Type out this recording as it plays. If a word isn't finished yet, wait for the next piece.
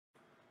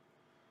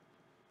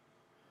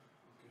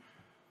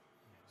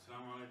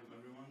Assalamu alaikum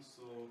everyone.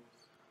 So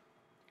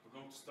we're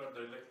going to start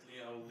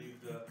directly. I'll leave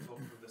the talk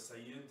for the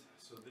Sayyid.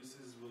 So this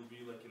will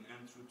be like an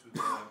intro to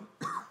the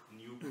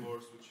new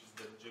course, which is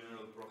the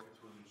general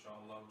Prophethood,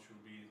 inshallah, which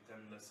will be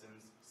 10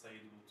 lessons.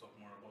 Sayyid will talk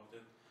more about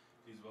it.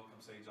 Please welcome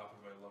Sayyid Jafar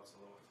by Allah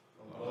salawat.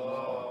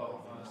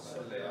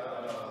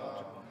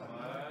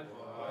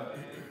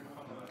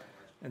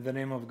 In the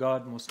name of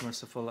God, most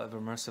merciful,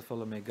 ever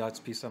merciful, and may God's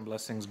peace and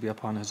blessings be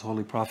upon His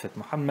holy Prophet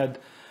Muhammad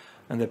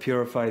and the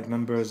purified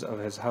members of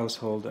his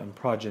household and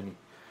progeny.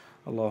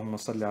 Allahumma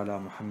salli ala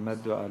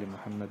Muhammad wa ali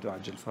Muhammad wa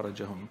ajil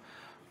farajahum.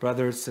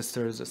 Brothers,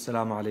 sisters,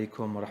 assalamu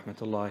alaikum wa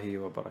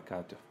rahmatullahi wa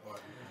barakatuh.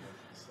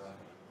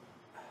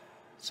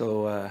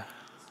 So,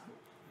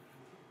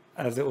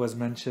 as it was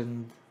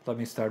mentioned, let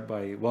me start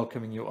by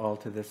welcoming you all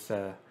to this,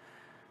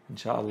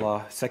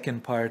 inshallah,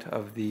 second part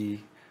of the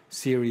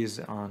series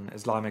on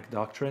Islamic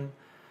doctrine.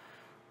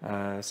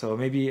 So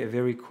maybe a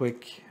very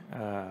quick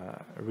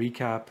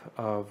recap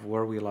of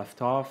where we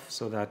left off,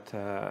 so that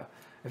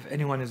if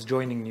anyone is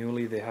joining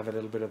newly, they have a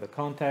little bit of the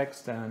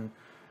context, and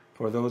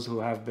for those who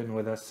have been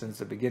with us since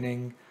the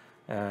beginning,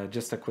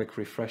 just a quick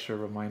refresher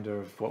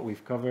reminder of what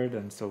we've covered,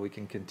 and so we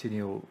can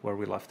continue where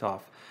we left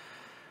off.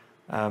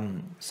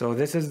 So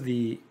this is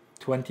the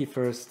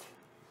 21st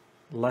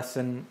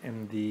lesson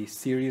in the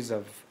series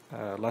of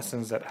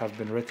lessons that have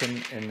been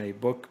written in a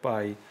book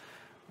by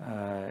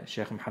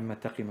Sheikh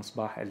Muhammad Taqi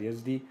Misbah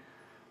al-Yazdi,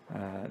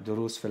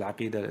 Durus fil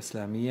Aqeedah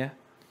al-Islamiyya,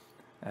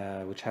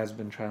 which has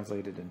been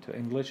translated into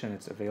English and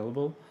it's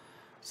available.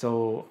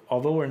 So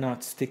although we're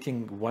not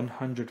sticking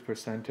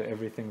 100% to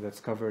everything that's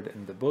covered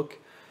in the book,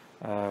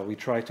 we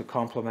try to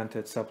complement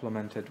it,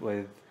 supplement it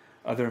with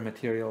other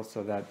materials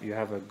so that you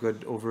have a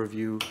good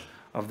overview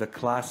of the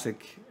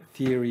classic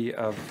theory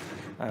of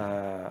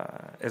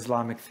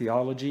Islamic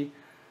theology.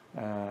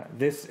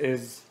 This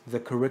is the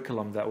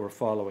curriculum that we're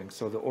following.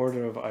 So the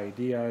order of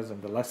ideas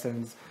and the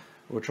lessons,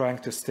 we're trying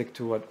to stick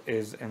to what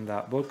is in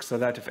that book, so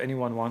that if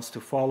anyone wants to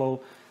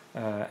follow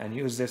and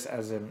use this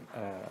as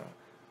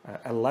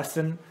a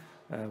lesson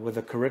with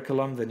a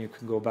curriculum, then you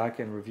can go back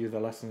and review the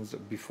lessons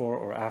before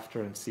or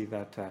after and see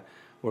that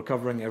we're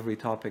covering every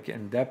topic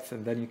in depth,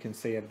 and then you can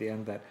say at the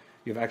end that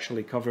you've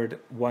actually covered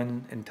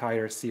one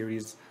entire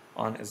series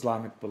on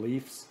Islamic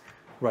beliefs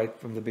right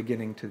from the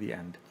beginning to the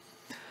end.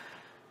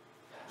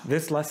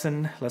 This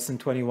lesson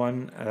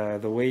 21,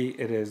 the way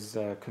it is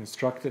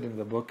constructed in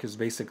the book is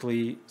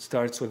basically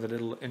starts with a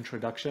little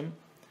introduction,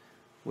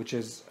 which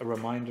is a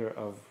reminder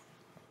of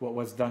what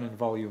was done in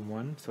volume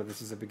 1. So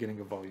this is the beginning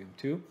of volume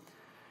 2.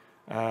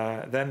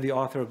 Then the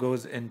author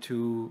goes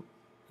into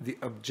the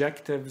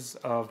objectives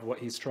of what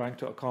he's trying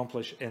to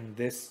accomplish in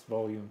this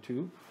volume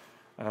 2,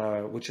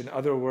 which in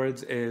other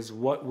words is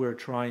what we're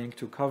trying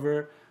to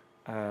cover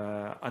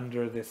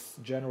under this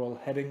general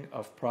heading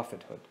of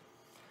prophethood.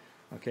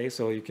 Okay,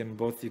 so you can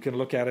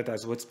look at it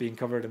as what's being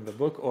covered in the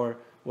book or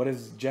what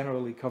is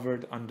generally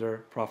covered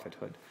under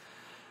prophethood.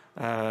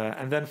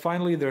 And then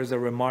finally there's a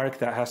remark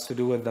that has to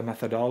do with the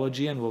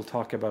methodology, and we'll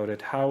talk about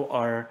it. How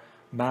are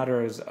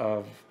matters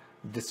of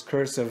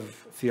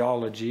discursive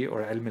theology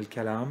or ilm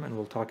al-kalam, and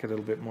we'll talk a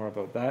little bit more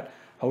about that.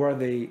 How are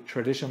they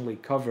traditionally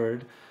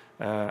covered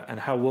and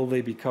how will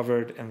they be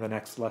covered in the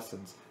next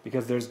lessons?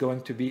 Because there's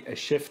going to be a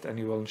shift, and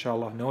you will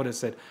inshallah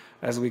notice it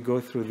as we go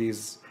through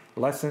these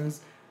lessons.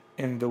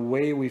 In the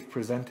way we've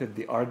presented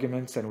the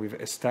arguments and we've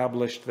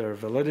established their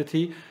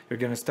validity, you're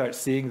going to start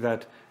seeing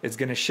that it's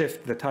going to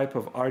shift. The type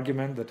of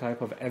argument, the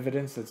type of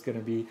evidence that's going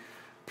to be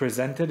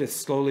presented is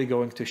slowly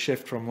going to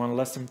shift from one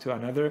lesson to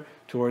another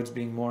towards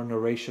being more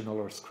narrational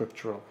or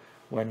scriptural,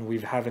 when we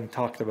haven't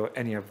talked about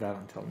any of that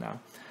until now.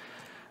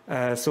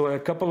 So a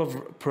couple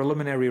of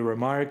preliminary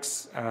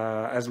remarks.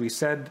 As we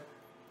said,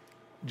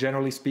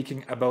 generally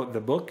speaking, about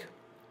the book.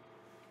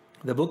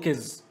 The book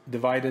is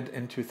divided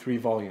into 3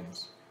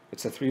 volumes.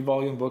 It's a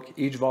 3-volume book.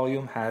 Each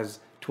volume has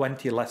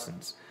 20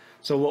 lessons.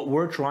 So what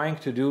we're trying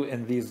to do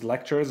in these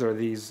lectures or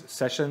these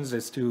sessions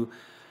is to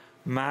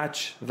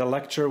match the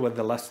lecture with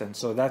the lesson.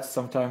 So that's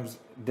sometimes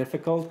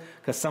difficult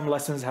because some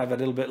lessons have a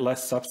little bit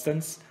less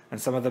substance and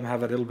some of them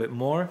have a little bit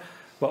more.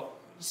 But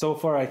so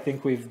far I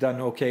think we've done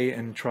okay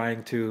in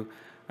trying to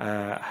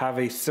have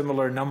a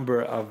similar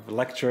number of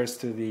lectures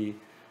to the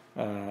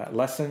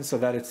lessons so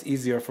that it's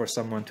easier for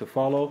someone to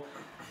follow.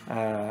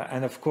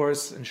 And of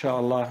course,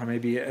 inshallah,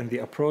 maybe in the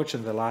approach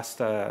in the last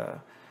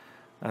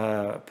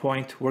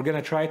point, we're going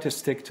to try to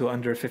stick to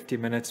under 50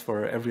 minutes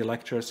for every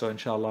lecture. So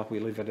inshallah, we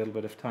leave a little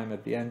bit of time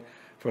at the end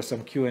for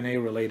some Q&A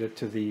related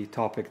to the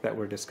topic that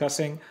we're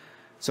discussing.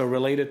 So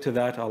related to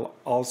that, I'll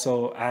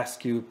also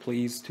ask you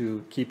please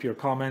to keep your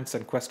comments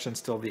and questions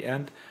till the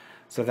end,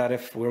 so that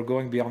if we're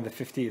going beyond the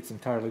 50, it's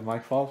entirely my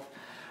fault,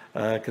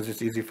 because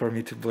it's easy for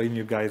me to blame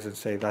you guys and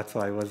say that's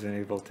why I wasn't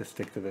able to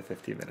stick to the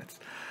 50 minutes.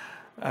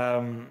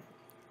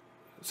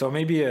 So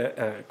maybe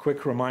a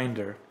quick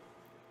reminder.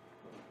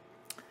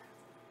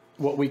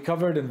 What we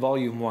covered in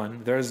volume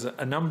 1, there's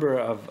a number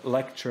of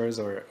lectures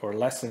or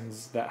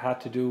lessons that had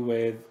to do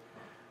with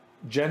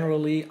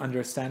generally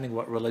understanding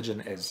what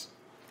religion is.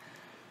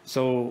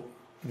 So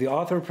the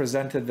author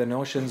presented the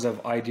notions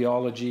of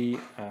ideology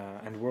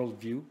and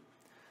worldview,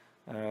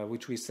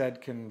 which we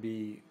said can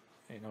be,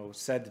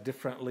 said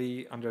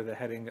differently under the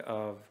heading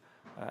of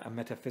a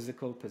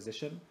metaphysical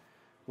position.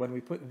 When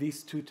we put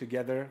these two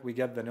together, we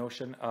get the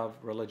notion of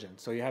religion.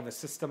 So you have a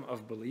system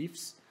of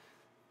beliefs,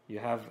 you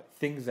have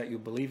things that you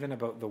believe in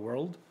about the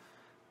world,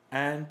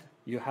 and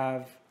you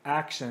have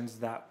actions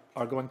that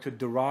are going to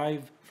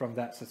derive from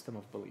that system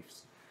of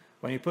beliefs.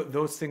 When you put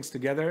those things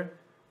together,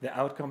 the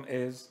outcome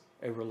is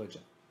a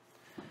religion.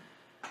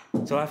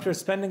 So after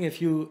spending a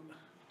few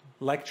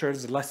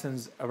lectures,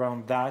 lessons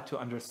around that to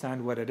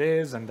understand what it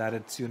is and that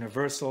it's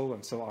universal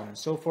and so on and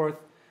so forth,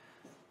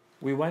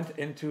 we went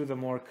into the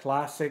more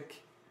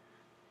classic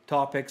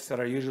topics that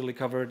are usually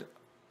covered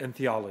in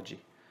theology.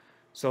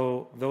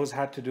 So those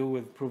had to do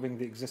with proving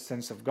the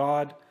existence of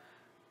God,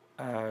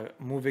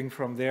 moving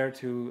from there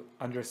to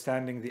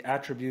understanding the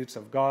attributes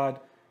of God,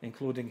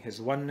 including His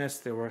oneness.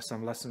 There were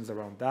some lessons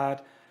around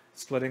that,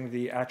 splitting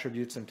the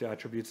attributes into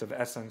attributes of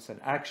essence and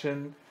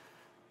action,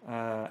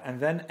 and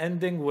then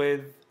ending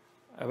with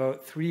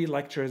about 3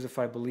 lectures, if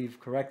I believe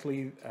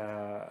correctly,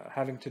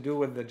 having to do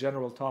with the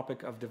general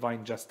topic of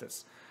divine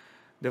justice.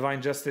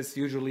 Divine justice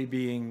usually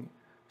being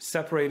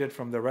separated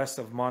from the rest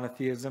of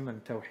monotheism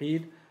and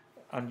Tawheed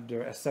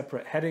under a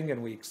separate heading,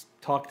 and we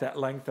talked at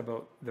length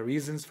about the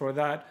reasons for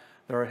that.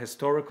 There are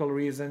historical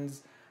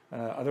reasons.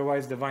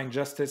 Otherwise, divine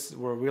justice,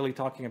 we're really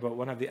talking about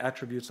one of the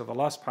attributes of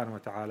Allah subhanahu wa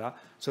ta'ala,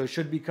 so it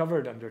should be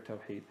covered under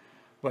Tawheed.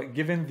 But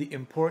given the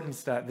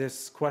importance that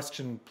this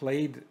question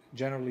played,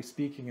 generally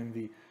speaking, in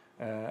the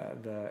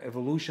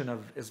evolution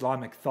of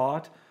Islamic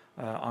thought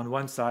on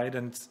one side,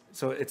 and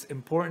so its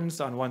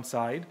importance on one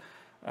side,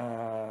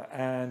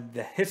 and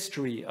the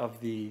history of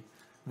the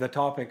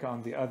topic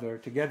on the other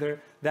together,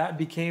 that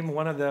became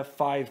one of the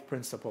 5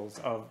 principles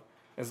of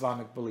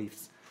Islamic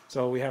beliefs.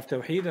 So we have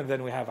Tawheed and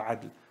then we have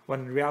Adl, when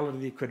in reality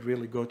they could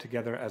really go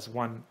together as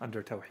one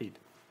under Tawheed.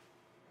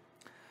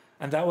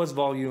 And that was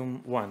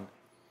volume 1.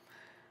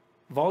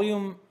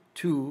 Volume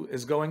 2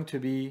 is going to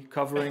be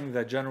covering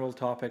the general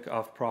topic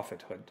of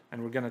prophethood.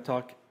 And we're going to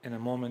talk in a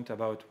moment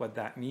about what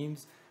that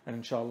means, and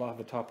inshallah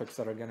the topics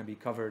that are going to be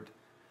covered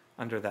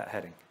under that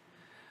heading.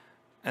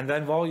 And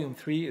then volume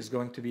 3 is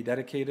going to be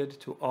dedicated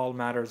to all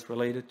matters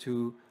related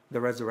to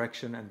the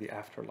resurrection and the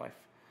afterlife.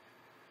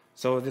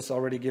 So this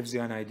already gives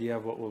you an idea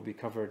of what will be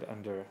covered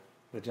under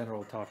the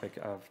general topic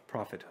of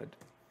prophethood.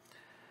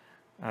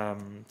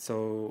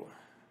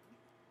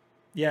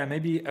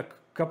 Maybe a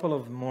couple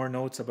of more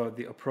notes about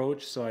the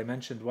approach. So I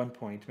mentioned one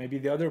point. Maybe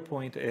the other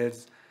point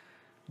is,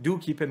 do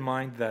keep in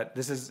mind that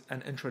this is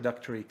an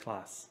introductory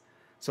class.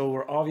 So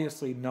we're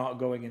obviously not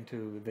going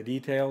into the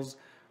details.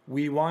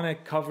 We want to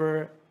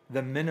cover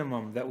the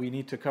minimum that we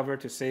need to cover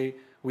to say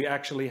we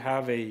actually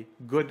have a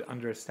good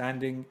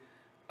understanding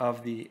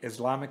of the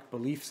Islamic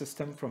belief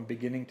system from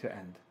beginning to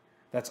end.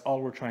 That's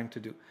all we're trying to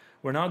do.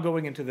 We're not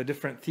going into the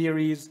different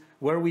theories.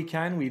 Where we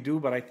can, we do,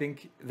 but I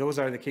think those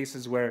are the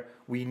cases where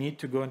we need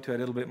to go into a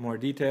little bit more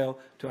detail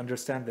to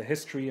understand the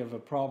history of a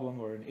problem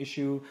or an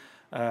issue,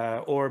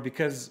 or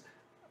because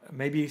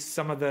maybe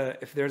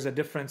if there's a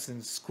difference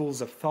in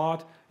schools of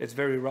thought, it's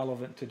very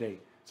relevant today.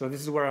 So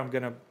this is where I'm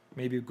going to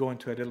maybe go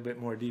into a little bit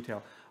more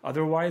detail.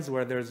 Otherwise,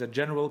 where there's a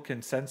general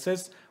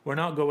consensus, we're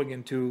not going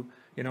into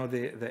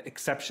the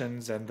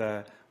exceptions and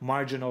the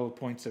marginal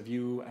points of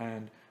view,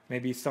 and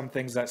maybe some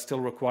things that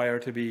still require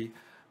to be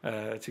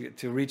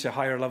to reach a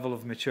higher level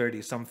of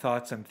maturity, some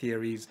thoughts and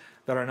theories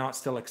that are not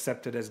still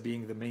accepted as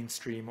being the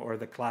mainstream or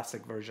the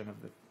classic version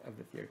of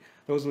the theory.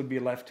 Those would be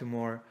left to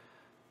more,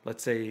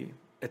 let's say,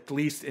 at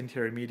least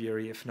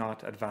intermediary, if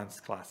not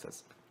advanced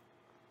classes.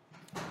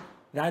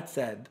 That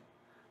said,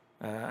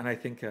 and I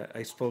think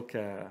I spoke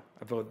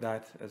about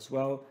that as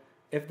well,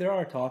 if there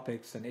are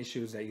topics and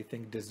issues that you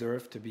think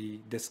deserve to be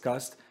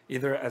discussed,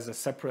 either as a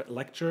separate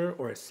lecture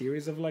or a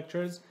series of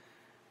lectures,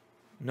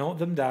 note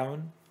them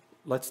down,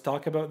 let's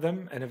talk about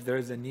them, and if there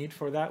is a need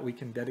for that, we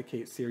can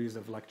dedicate series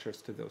of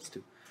lectures to those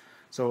too.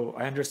 So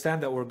I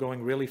understand that we're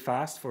going really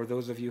fast. For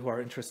those of you who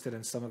are interested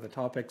in some of the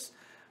topics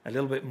a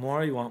little bit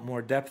more, you want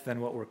more depth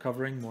than what we're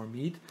covering, more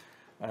meat.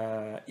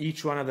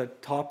 Each one of the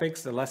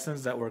topics, the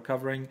lessons that we're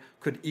covering,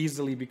 could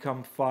easily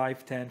become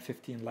 5, 10,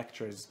 15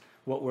 lectures,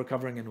 what we're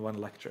covering in one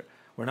lecture.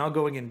 We're not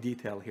going in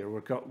detail here.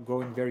 We're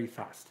going very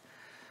fast.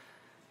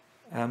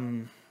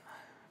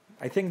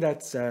 I think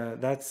that's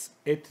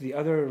it. The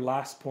other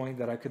last point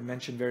that I could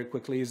mention very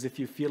quickly is if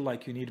you feel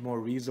like you need more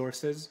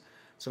resources,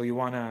 so you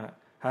want to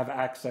have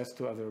access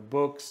to other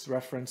books,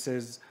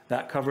 references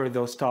that cover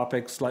those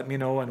topics, let me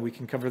know and we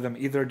can cover them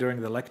either during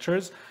the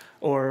lectures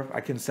or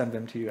I can send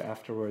them to you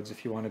afterwards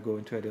if you want to go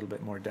into a little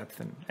bit more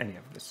depth in any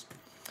of this.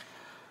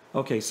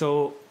 Okay,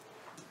 so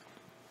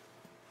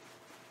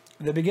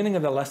the beginning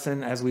of the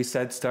lesson, as we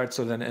said, starts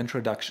with an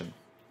introduction.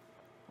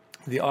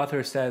 The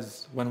author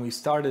says, when we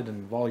started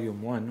in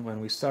volume 1,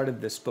 when we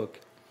started this book,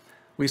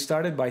 we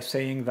started by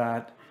saying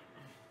that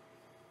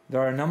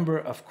there are a number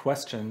of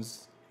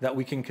questions that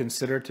we can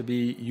consider to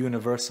be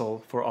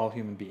universal for all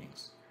human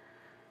beings.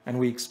 and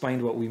we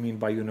explained what we mean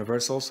by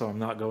universal, so I'm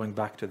not going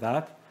back to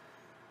that.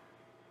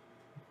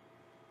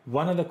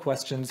 One of the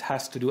questions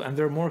has to do, and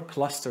there are more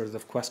clusters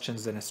of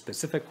questions than a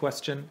specific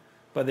question,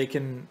 but they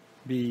can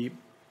be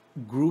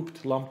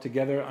grouped, lumped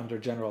together under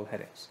general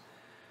headings.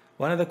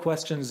 One of the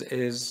questions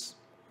is,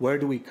 where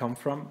do we come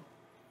from?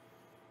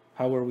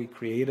 How were we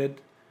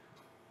created?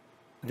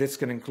 This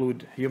can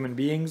include human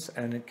beings,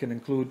 and it can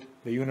include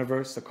the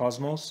universe, the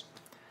cosmos.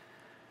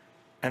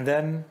 And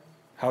then,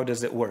 how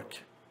does it work?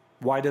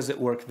 Why does it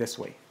work this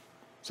way?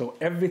 So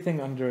everything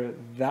under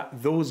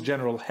those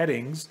general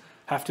headings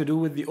have to do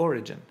with the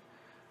origin.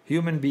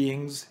 Human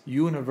beings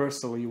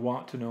universally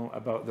want to know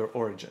about their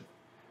origin.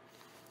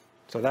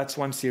 So that's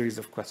one series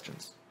of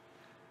questions.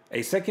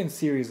 A second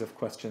series of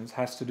questions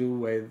has to do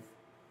with,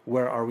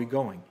 where are we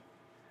going?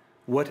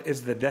 What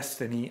is the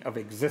destiny of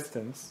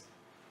existence?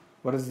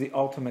 What is the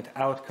ultimate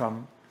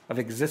outcome of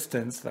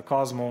existence, the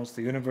cosmos,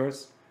 the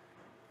universe?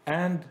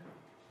 And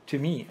to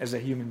me as a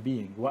human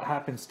being, what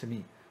happens to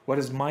me? What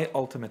is my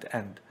ultimate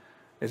end?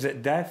 Is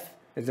it death?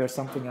 Is there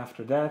something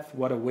after death?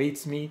 What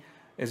awaits me?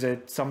 Is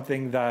it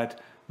something that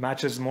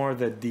matches more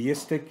the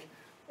deistic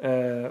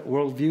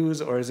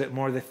worldviews, or is it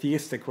more the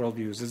theistic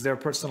worldviews? Is there a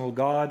personal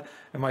God?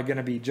 Am I going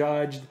to be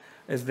judged?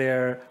 Is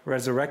there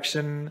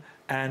resurrection?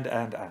 And.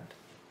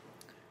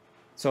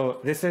 So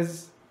this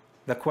is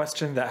the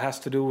question that has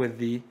to do with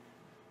the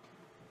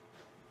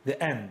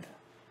end.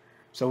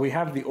 So we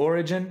have the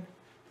origin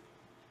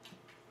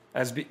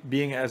as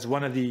being as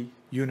one of the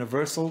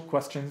universal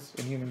questions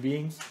in human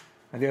beings,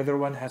 and the other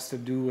one has to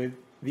do with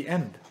the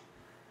end.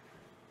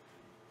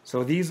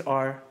 So these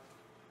are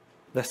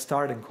the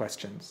starting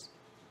questions.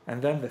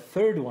 And then the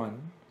third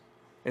one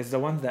is the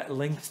one that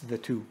links the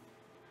two.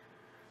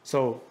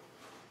 So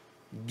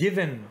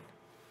given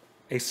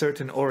a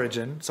certain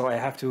origin, so I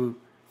have to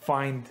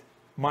find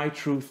my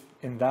truth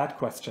in that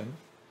question,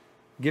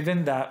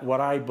 given that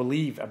what I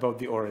believe about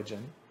the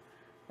origin,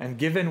 and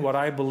given what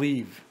I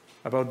believe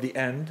about the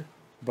end,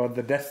 about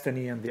the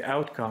destiny and the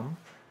outcome,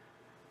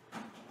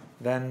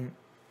 then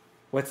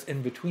what's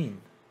in between?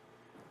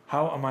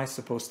 How am I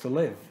supposed to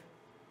live?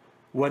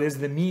 What is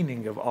the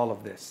meaning of all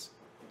of this?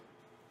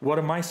 What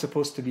am I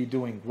supposed to be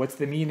doing? What's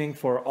the meaning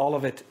for all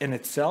of it in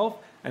itself?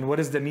 And what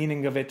is the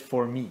meaning of it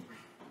for me?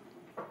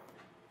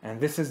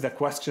 And this is the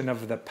question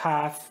of the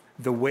path,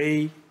 the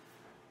way,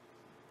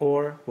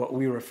 or what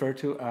we refer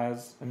to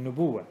as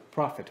an-nubuwwah,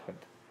 prophethood.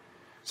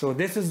 So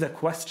this is the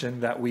question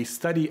that we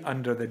study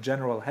under the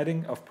general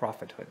heading of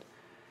prophethood.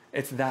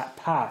 It's that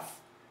path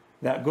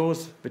that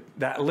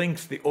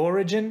links the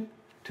origin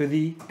to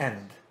the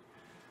end.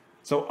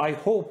 So I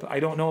hope, I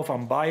don't know if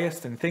I'm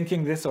biased in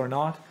thinking this or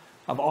not,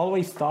 I've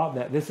always thought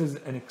that this is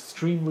an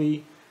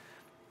extremely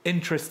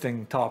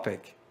interesting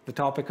topic, the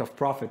topic of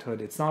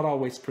prophethood. It's not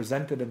always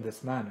presented in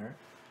this manner,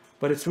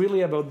 but it's really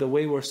about the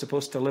way we're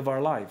supposed to live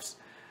our lives.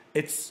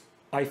 It's,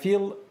 I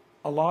feel,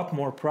 a lot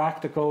more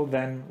practical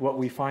than what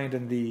we find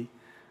in the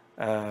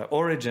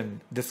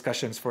origin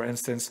discussions, for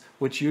instance,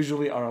 which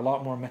usually are a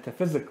lot more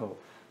metaphysical.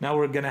 Now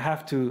we're going to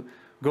have to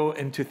go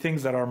into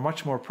things that are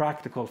much more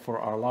practical for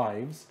our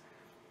lives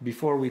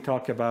before we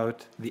talk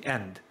about the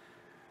end.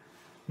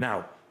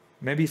 Now,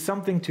 maybe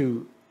something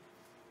to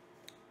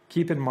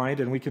keep in mind,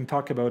 and we can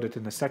talk about it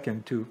in a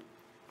second too.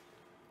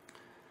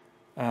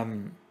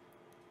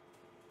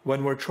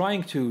 When we're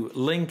trying to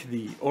link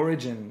the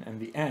origin and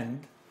the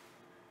end,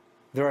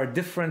 there are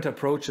different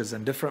approaches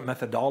and different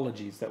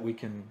methodologies that we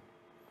can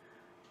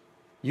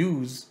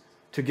use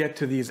to get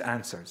to these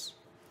answers.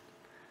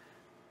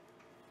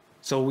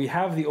 So we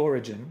have the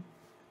origin,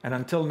 and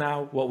until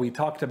now what we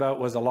talked about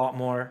was a lot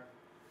more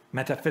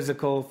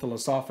metaphysical,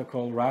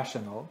 philosophical,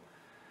 rational.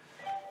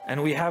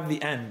 And we have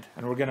the end,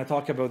 and we're going to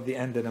talk about the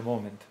end in a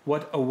moment.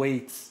 What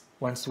awaits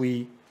once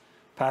we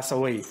pass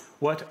away?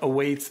 What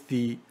awaits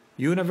the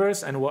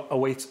universe and what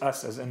awaits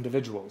us as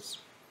individuals?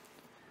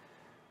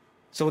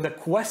 So the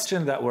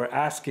question that we're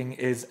asking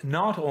is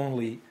not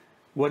only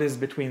what is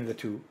between the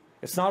two.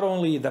 It's not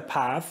only the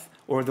path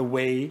or the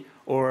way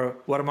or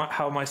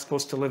how am I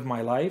supposed to live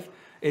my life.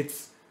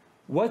 It's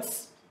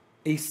what's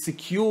a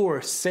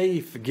secure,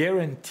 safe,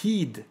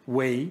 guaranteed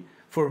way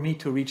for me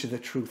to reach the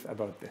truth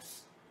about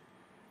this.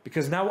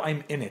 Because now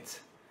I'm in it.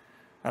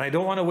 And I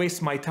don't want to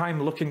waste my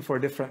time looking for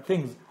different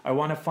things. I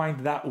want to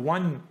find that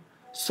one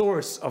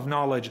source of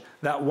knowledge,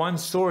 that one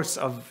source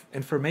of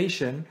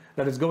information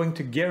that is going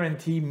to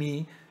guarantee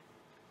me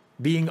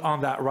being on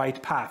that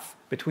right path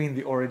between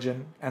the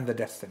origin and the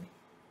destiny.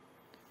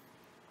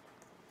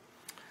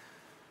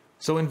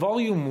 So in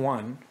volume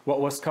 1,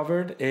 what was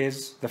covered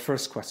is the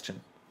first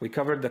question. We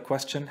covered the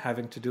question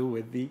having to do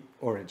with the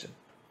origin.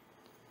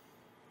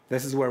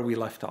 This is where we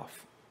left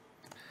off.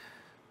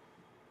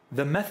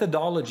 The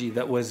methodology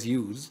that was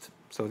used,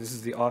 so this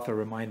is the author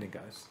reminding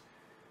us.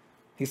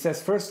 He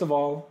says, first of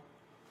all,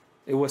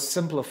 it was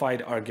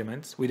simplified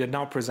arguments. We did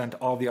not present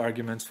all the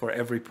arguments for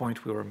every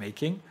point we were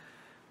making.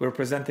 We were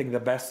presenting the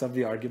best of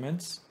the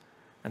arguments.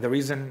 And the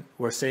reason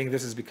we're saying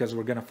this is because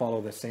we're going to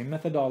follow the same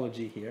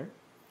methodology here.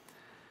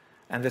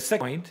 And the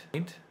second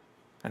point,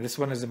 and this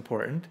one is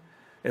important,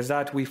 is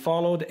that we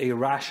followed a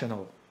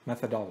rational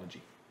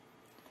methodology.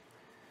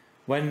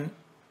 When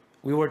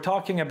we were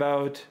talking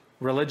about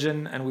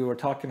religion and we were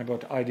talking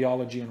about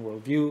ideology and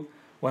worldview,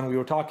 when we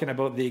were talking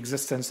about the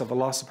existence of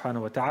Allah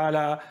subhanahu wa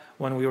ta'ala,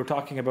 when we were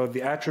talking about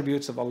the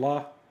attributes of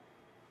Allah,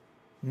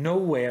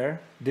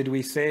 nowhere did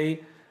we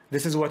say,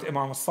 this is what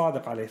Imam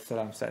al-Sadiq alayhi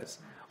salam says,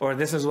 or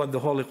this is what the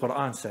Holy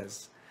Quran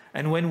says.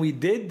 And when we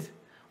did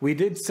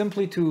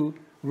simply to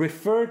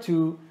refer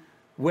to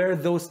where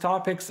those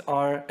topics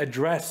are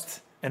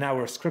addressed in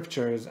our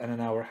scriptures and in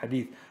our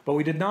hadith. But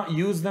we did not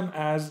use them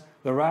as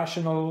the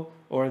rational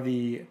or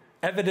the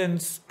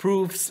evidence,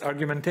 proofs,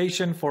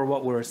 argumentation for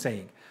what we were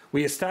saying.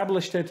 We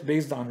established it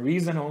based on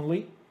reason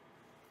only.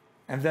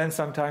 And then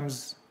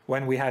sometimes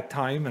when we had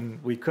time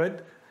and we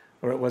could,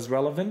 or it was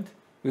relevant,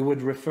 we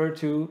would refer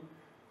to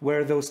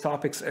where those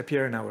topics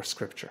appear in our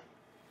scripture.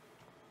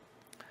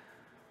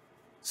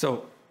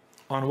 So,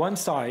 on one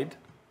side,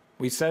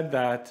 we said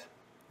that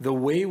the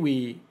way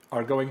we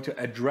are going to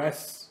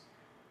address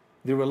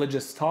the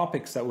religious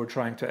topics that we're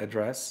trying to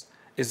address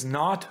is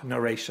not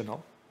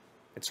narrational.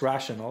 It's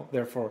rational,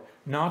 therefore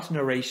not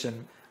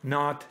narration,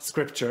 not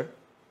scripture,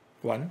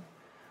 one.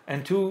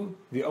 And two,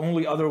 the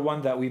only other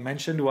one that we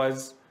mentioned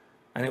was,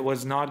 and it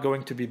was not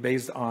going to be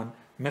based on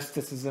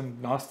mysticism,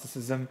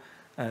 Gnosticism,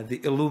 the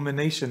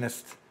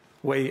illuminationist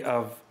way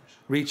of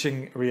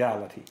reaching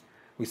reality.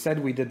 We said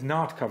we did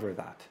not cover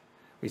that.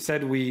 We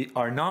said we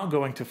are not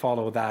going to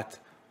follow that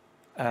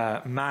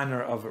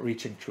manner of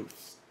reaching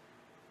truths.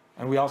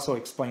 And we also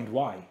explained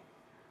why.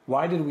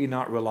 Why did we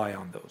not rely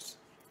on those?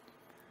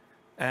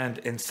 And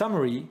in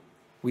summary,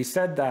 we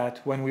said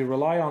that when we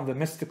rely on the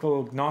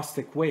mystical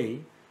Gnostic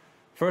way,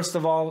 first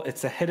of all,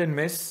 it's a hit and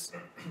miss.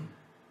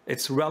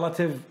 It's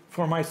relative,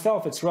 for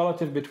myself, it's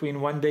relative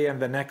between one day and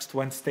the next,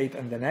 one state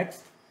and the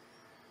next.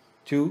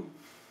 2.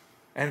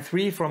 And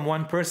 3, from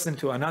one person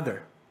to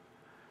another.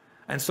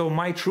 And so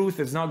my truth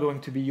is not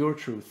going to be your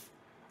truth.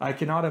 I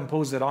cannot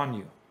impose it on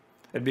you.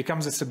 It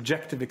becomes a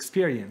subjective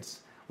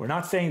experience. We're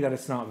not saying that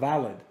it's not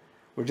valid.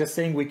 We're just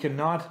saying we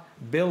cannot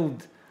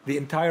build the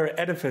entire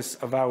edifice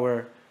of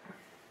our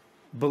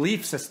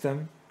belief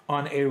system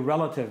on a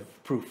relative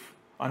proof,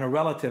 on a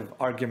relative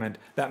argument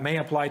that may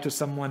apply to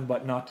someone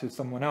but not to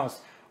someone else,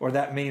 or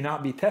that may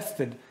not be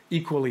tested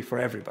equally for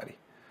everybody.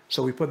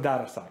 So we put that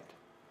aside.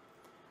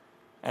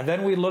 And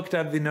then we looked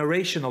at the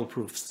narrational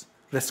proofs,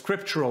 the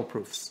scriptural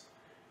proofs.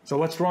 So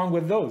what's wrong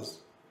with those?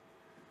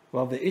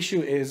 Well, the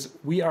issue is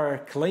we are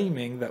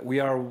claiming that we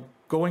are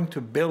going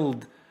to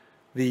build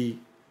the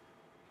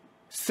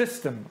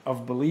system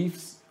of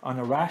beliefs on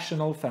a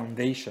rational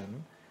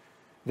foundation.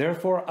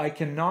 Therefore, I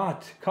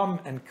cannot come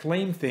and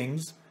claim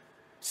things,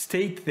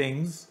 state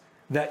things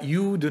that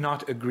you do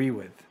not agree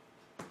with.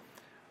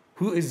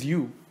 Who is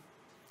you?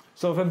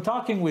 So if I'm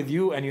talking with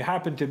you and you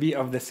happen to be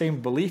of the same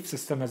belief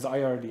system as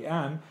I already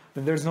am,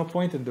 then there's no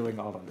point in doing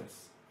all of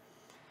this.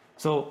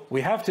 So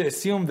we have to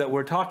assume that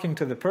we're talking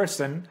to the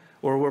person,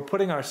 or we're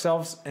putting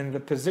ourselves in the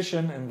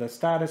position and the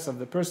status of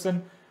the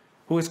person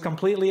who is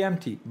completely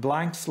empty,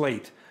 blank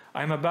slate.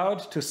 I'm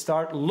about to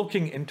start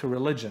looking into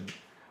religion.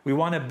 We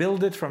want to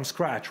build it from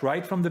scratch,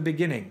 right from the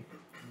beginning.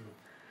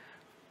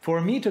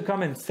 For me to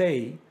come and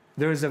say,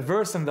 there is a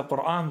verse in the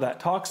Quran that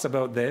talks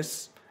about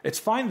this, it's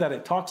fine that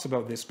it talks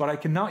about this, but I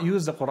cannot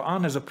use the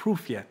Quran as a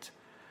proof yet.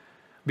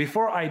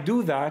 Before I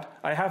do that,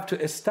 I have to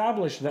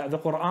establish that the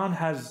Quran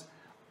has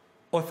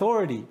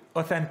authority,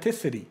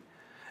 authenticity.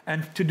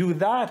 And to do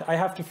that, I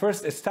have to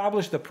first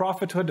establish the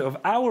prophethood of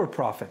our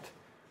prophet,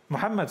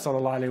 Muhammad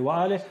sallallahu alaihi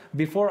wasallam,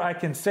 before I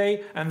can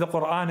say, and the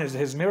Quran is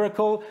his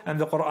miracle, and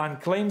the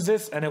Quran claims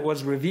this, and it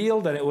was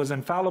revealed, and it was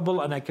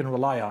infallible, and I can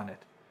rely on it.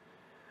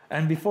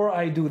 And before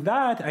I do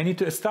that, I need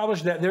to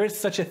establish that there is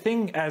such a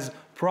thing as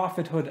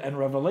prophethood and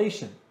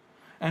revelation.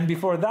 And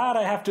before that,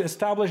 I have to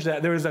establish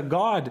that there is a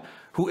God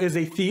who is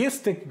a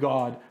theistic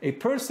God, a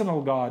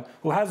personal God,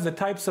 who has the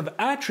types of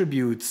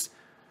attributes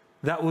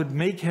that would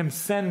make him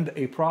send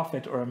a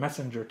prophet or a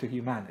messenger to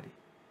humanity.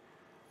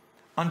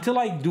 Until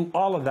I do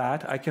all of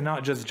that, I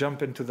cannot just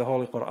jump into the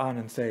Holy Quran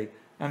and say,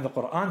 and the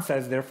Quran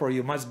says, therefore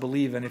you must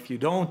believe, and if you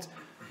don't,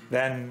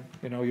 then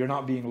you're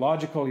not being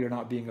logical, you're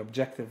not being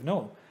objective.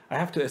 No, I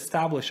have to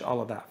establish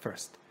all of that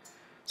first.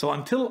 So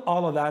until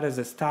all of that is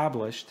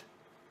established,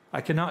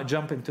 I cannot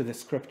jump into the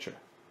scripture.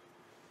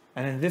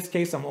 And in this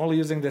case, I'm only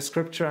using the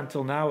scripture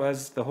until now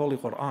as the Holy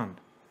Quran.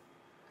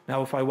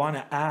 Now, if I want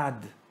to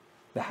add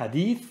the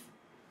hadith,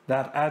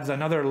 that adds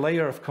another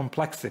layer of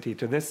complexity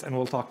to this, and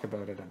we'll talk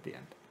about it at the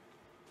end.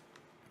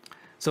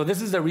 So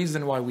this is the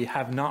reason why we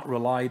have not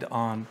relied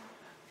on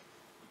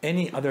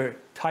any other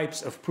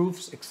types of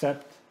proofs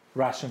except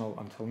rational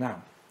until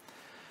now.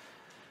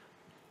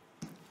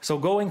 So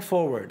going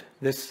forward,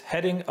 this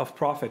heading of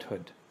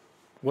prophethood,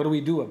 what do we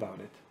do about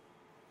it?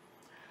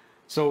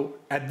 So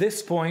at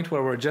this point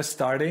where we're just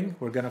starting,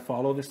 we're going to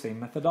follow the same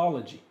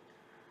methodology.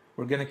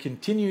 We're going to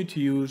continue to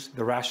use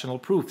the rational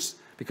proofs,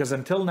 because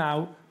until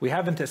now, we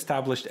haven't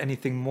established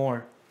anything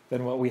more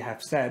than what we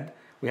have said.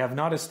 We have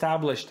not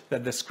established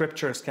that the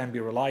scriptures can be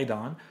relied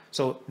on.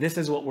 So this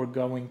is what we're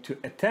going to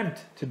attempt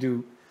to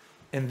do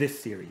in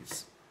this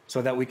series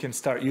so that we can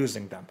start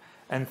using them.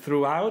 And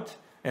throughout,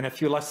 in a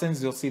few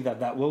lessons, you'll see that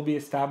that will be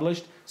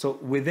established. So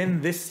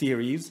within this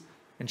series,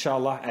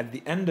 inshallah, at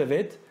the end of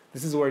it,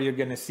 this is where you're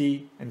going to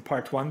see in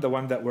part 1, the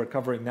one that we're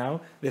covering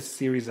now, this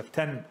series of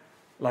 10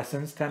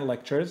 lessons, 10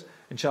 lectures.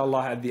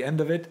 Inshallah, at the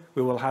end of it,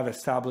 we will have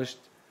established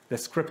the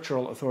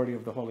scriptural authority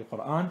of the Holy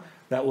Quran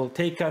that will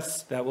take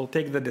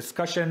the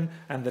discussion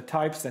and the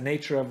types, the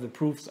nature of the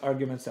proofs,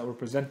 arguments that we're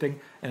presenting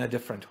in a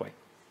different way.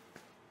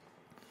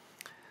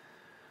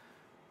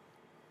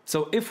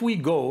 So if we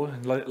go,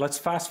 let's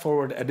fast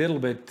forward a little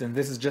bit, and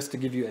this is just to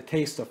give you a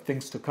taste of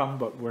things to come,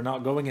 but we're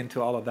not going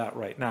into all of that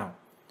right now.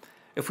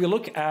 If we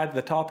look at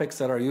the topics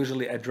that are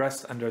usually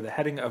addressed under the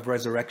heading of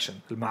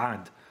resurrection,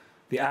 al-ma'ad,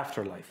 the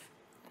afterlife.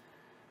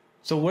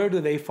 So where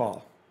do they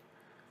fall?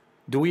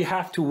 Do we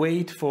have to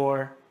wait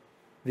for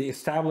the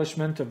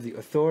establishment of the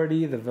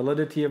authority, the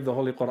validity of the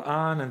Holy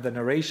Quran and the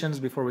narrations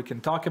before we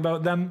can talk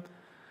about them?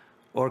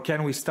 Or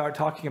can we start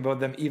talking about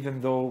them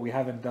even though we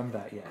haven't done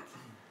that yet?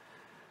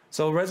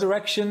 So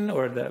resurrection,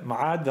 or the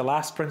ma'ad, the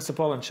last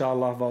principle,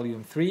 inshallah,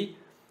 volume 3.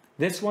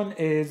 This one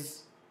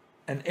is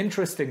an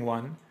interesting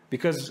one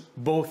because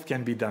both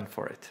can be done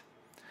for it.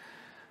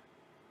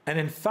 And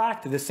in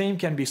fact, the same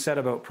can be said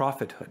about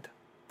prophethood.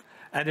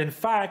 And in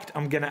fact,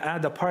 I'm going to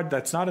add a part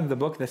that's not in the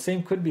book. The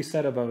same could be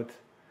said about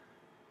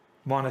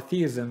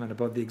monotheism and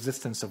about the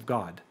existence of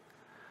God.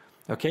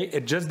 Okay?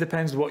 It just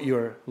depends what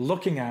you're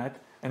looking at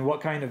and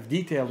what kind of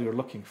detail you're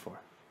looking for.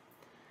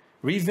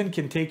 Reason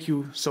can take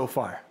you so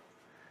far,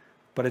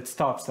 but it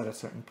stops at a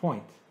certain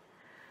point.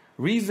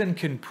 Reason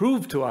can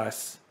prove to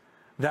us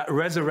that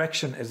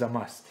resurrection is a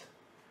must.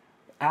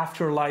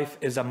 Afterlife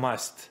is a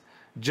must.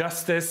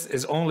 Justice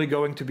is only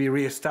going to be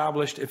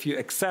reestablished if you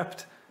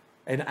accept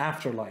an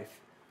afterlife.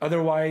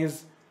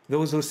 Otherwise,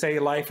 those who say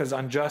life is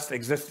unjust,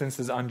 existence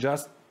is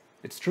unjust,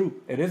 it's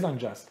true, it is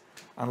unjust,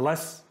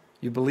 unless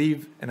you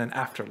believe in an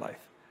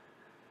afterlife.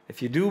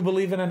 If you do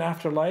believe in an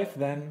afterlife,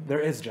 then there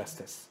is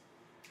justice.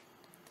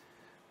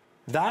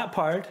 That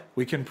part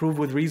we can prove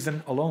with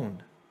reason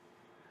alone.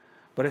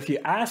 But if you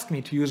ask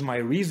me to use my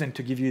reason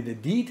to give you the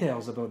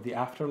details about the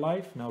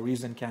afterlife, no,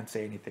 reason can't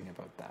say anything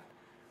about that.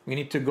 We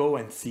need to go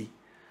and see.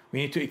 We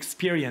need to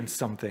experience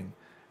something.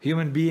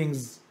 Human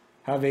beings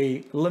have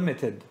a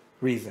limited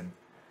reason.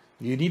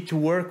 You need to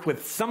work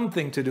with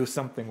something to do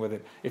something with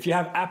it. If you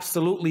have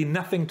absolutely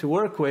nothing to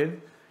work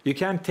with, you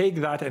can't take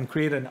that and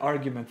create an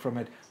argument from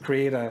it,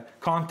 create a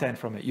content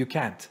from it. You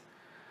can't.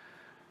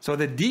 So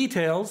the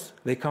details,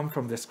 they come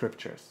from the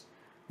scriptures.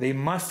 They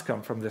must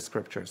come from the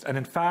scriptures. And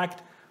in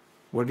fact,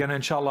 we're going to,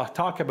 inshallah,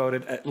 talk about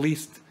it at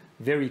least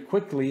very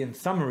quickly in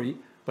summary,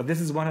 but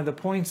this is one of the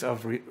points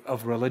of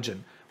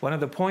religion, one of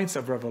the points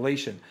of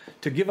revelation,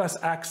 to give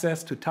us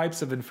access to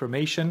types of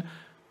information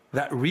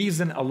that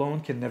reason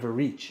alone can never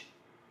reach.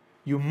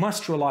 You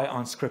must rely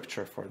on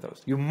scripture for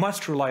those. You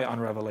must rely on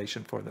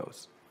revelation for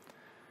those.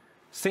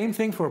 Same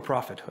thing for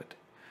prophethood.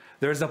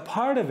 There's a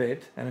part of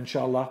it, and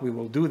inshallah we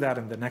will do that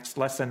in the next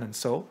lesson, and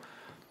so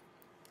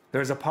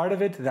there's a part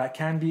of it that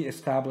can be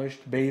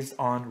established based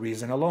on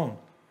reason alone.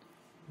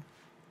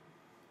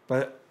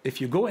 But if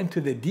you go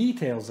into the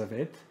details of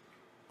it,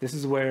 this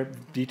is where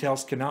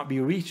details cannot be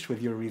reached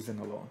with your reason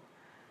alone.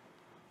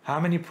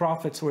 How many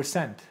prophets were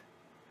sent?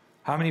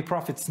 How many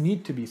prophets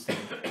need to be sent?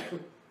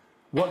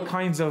 What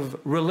kinds of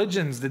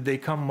religions did they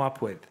come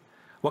up with?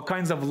 What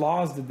kinds of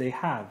laws did they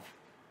have?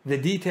 The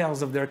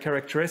details of their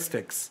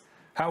characteristics.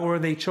 How were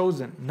they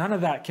chosen? None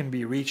of that can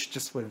be reached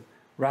just with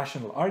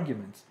rational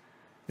arguments.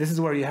 This is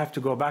where you have to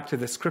go back to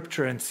the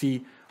scripture and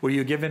see, were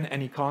you given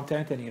any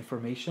content, any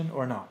information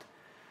or not?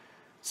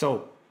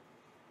 So,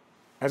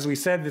 as we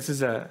said, this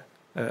is a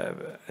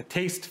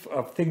taste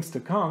of things to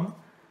come,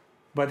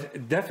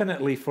 but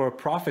definitely for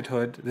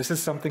prophethood, this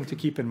is something to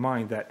keep in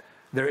mind, that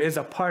there is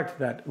a part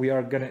that we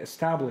are going to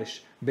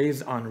establish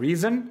based on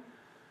reason,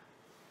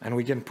 and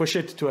we can push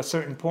it to a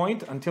certain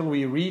point until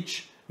we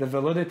reach the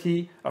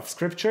validity of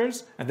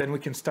scriptures, and then we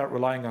can start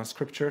relying on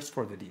scriptures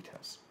for the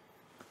details.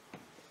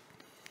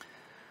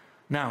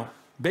 Now,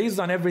 based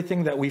on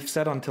everything that we've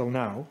said until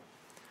now,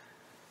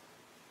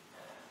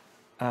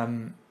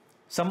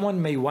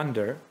 someone may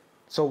wonder,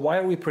 so why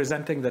are we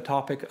presenting the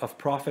topic of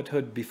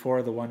prophethood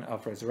before the one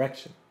of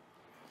resurrection?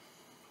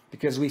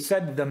 Because we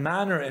said the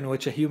manner in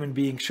which a human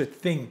being should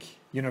think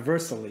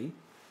universally,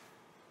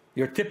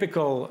 your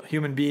typical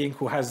human being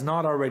who has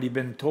not already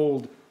been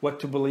told what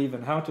to believe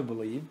and how to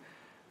believe,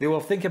 they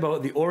will think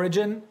about the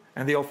origin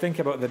and they'll think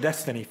about the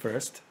destiny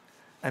first,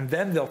 and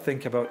then they'll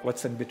think about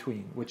what's in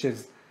between, which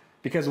is,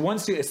 because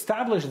once you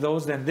establish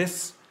those, then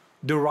this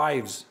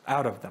derives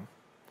out of them.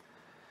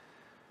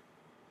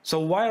 So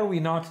why are we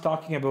not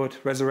talking about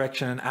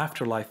resurrection and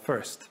afterlife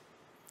first?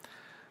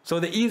 So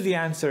the easy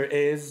answer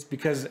is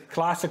because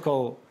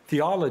classical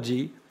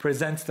theology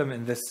presents them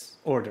in this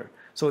order.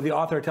 So the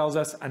author tells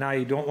us, and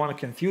I don't want to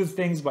confuse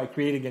things by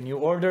creating a new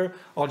order,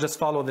 I'll just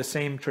follow the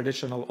same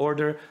traditional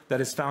order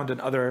that is found in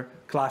other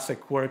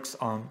classic works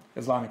on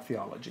Islamic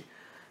theology.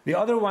 The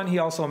other one, he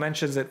also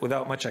mentions it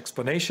without much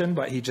explanation,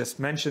 but he just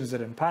mentions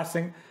it in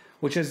passing,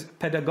 which is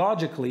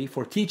pedagogically,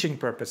 for teaching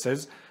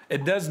purposes,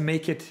 it does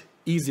make it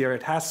easier.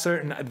 It has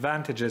certain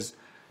advantages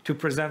to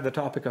present the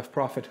topic of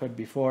prophethood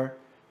before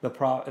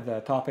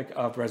the topic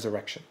of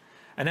resurrection.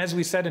 And as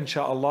we said,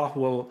 inshallah,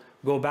 we'll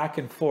go back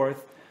and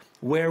forth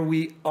where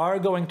we are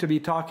going to be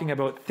talking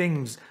about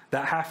things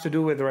that have to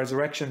do with the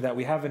resurrection that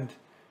we haven't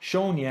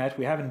shown yet,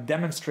 we haven't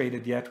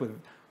demonstrated yet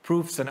with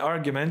proofs and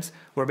arguments.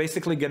 We're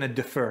basically going to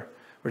defer.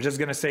 We're just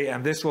going to say,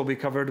 and this will be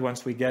covered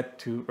once we get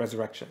to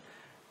resurrection.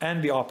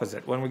 And the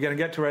opposite. When we're going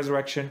to get to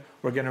resurrection,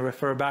 we're going to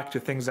refer back to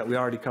things that we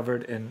already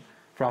covered in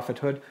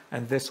prophethood.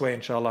 And this way,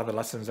 inshallah, the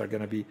lessons are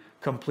going to be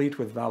complete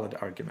with valid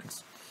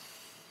arguments.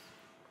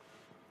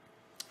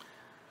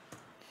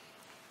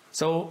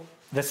 So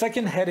the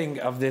second heading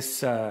of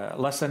this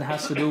lesson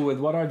has to do with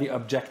what are the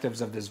objectives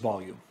of this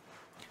volume.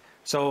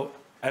 So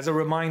as a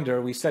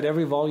reminder, we said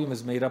every volume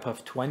is made up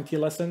of 20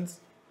 lessons.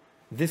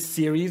 This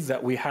series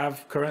that we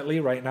have currently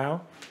right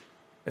now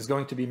is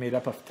going to be made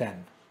up of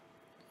 10.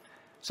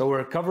 So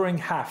we're covering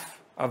half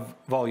of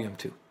volume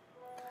 2.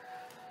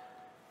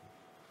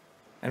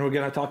 And we're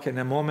going to talk in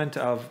a moment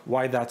of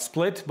why that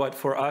split. But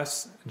for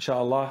us,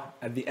 inshallah,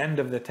 at the end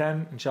of the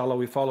 10, inshallah,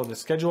 we follow the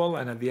schedule.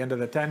 And at the end of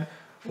the 10,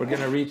 we're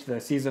going to reach the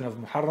season of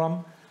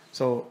Muharram.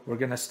 So we're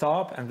going to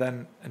stop. And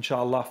then,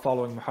 inshallah,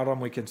 following Muharram,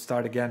 we can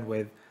start again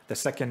with the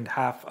second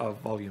half of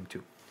volume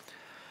 2.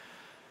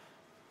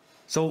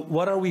 So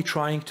what are we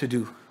trying to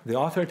do? The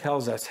author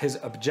tells us his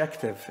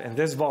objective in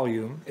this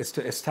volume is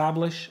to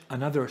establish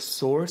another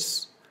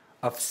source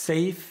of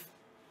safe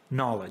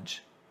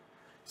knowledge.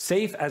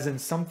 Safe as in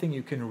something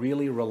you can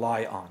really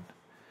rely on.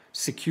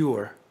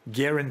 Secure,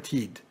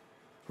 guaranteed,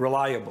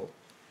 reliable.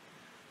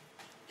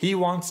 He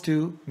wants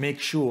to make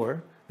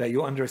sure that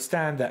you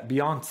understand that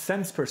beyond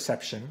sense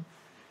perception,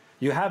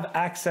 you have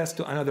access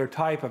to another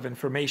type of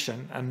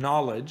information and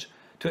knowledge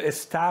to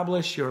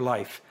establish your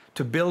life,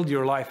 to build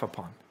your life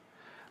upon.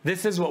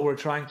 This is what we're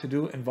trying to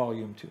do in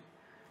volume 2.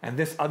 And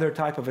this other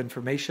type of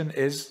information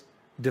is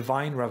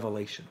divine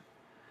revelation.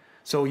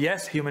 So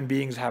yes, human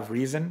beings have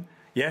reason.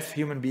 Yes,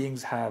 human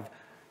beings have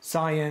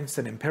science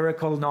and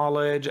empirical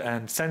knowledge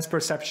and sense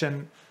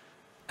perception.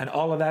 And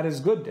all of that is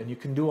good and you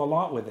can do a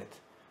lot with it.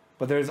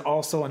 But there's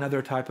also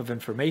another type of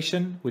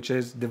information, which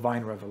is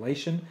divine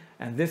revelation.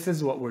 And this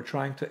is what we're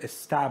trying to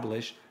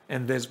establish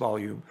in this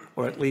volume,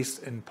 or at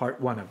least in part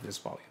 1 of this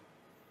volume.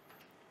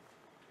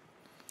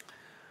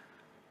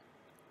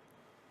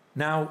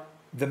 Now,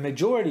 the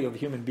majority of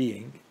human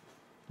beings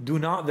do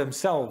not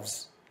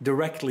themselves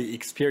directly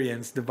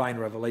experience divine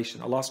revelation.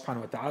 Allah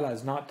subhanahu wa ta'ala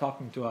is not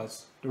talking to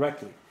us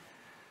directly.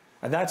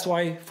 And that's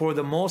why for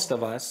the most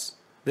of us,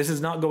 this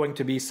is not going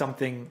to be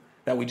something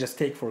that we just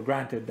take for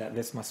granted that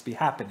this must be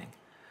happening.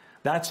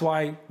 That's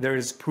why there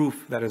is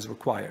proof that is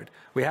required.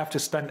 We have to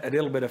spend a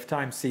little bit of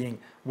time seeing,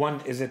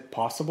 1, is it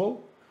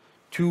possible?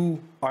 2,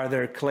 are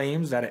there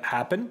claims that it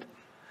happened?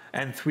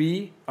 And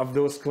 3, of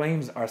those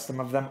claims, are some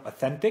of them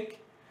authentic?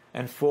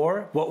 And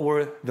 4, what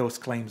were those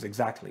claims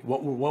exactly?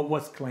 What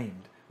was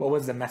claimed? What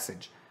was the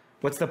message?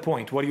 What's the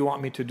point? What do you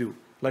want me to do?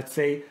 Let's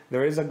say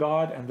there is a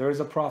God and there is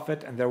a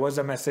prophet and there was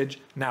a message.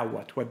 Now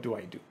what? What do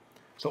I do?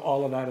 So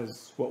all of that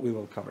is what we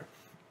will cover.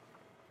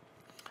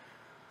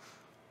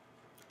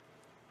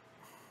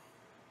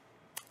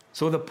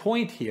 So the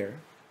point here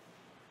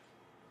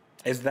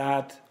is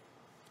that,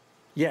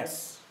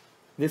 yes,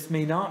 this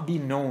may not be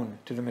known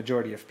to the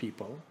majority of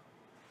people,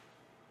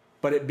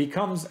 but it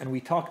becomes, and we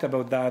talked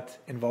about that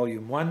in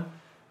volume 1,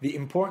 the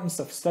importance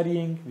of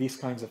studying these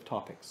kinds of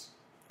topics.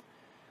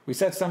 We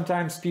said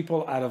sometimes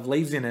people out of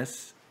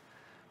laziness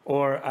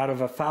or out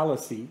of a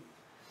fallacy,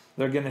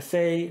 they're going to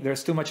say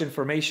there's too much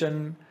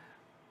information,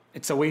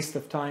 it's a waste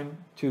of time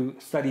to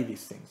study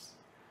these things.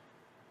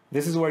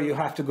 This is where you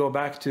have to go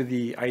back to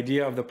the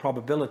idea of the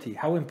probability.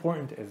 How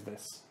important is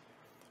this?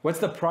 What's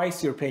the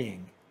price you're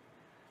paying?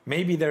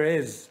 Maybe there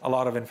is a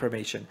lot of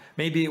information.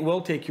 Maybe it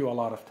will take you a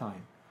lot of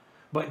time.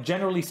 But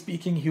generally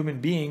speaking,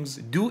 human beings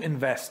do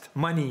invest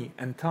money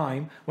and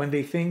time when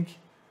they think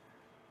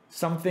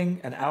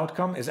something, an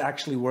outcome, is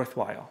actually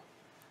worthwhile.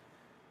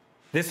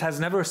 This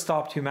has never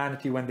stopped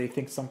humanity when they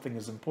think something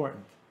is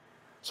important.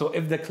 So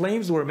if the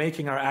claims we're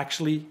making are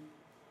actually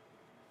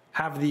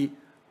have the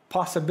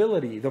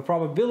possibility, the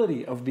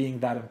probability of being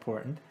that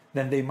important,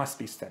 then they must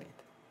be studied.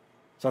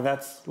 So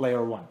that's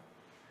layer 1.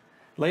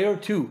 Layer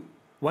 2,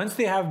 once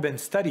they have been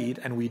studied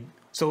and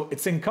so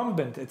it's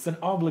incumbent, it's an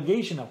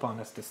obligation upon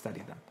us to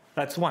study them.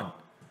 That's 1.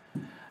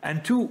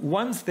 And 2,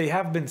 once they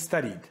have been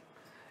studied,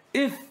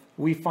 if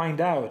we find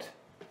out,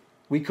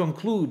 we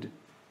conclude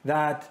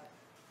that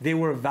they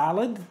were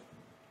valid,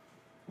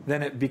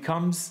 then it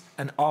becomes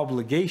an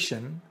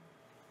obligation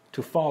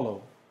to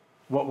follow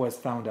what was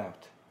found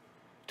out,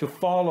 to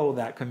follow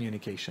that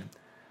communication,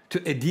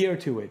 to adhere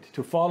to it,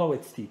 to follow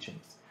its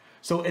teachings.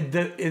 So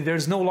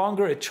there's no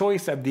longer a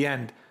choice at the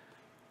end.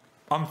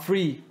 I'm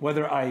free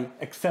whether I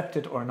accept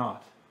it or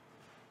not.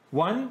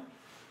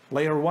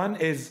 Layer one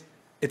is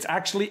it's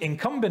actually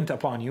incumbent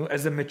upon you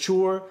as a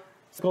mature,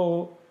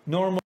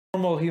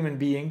 normal human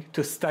being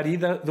to study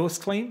those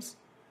claims.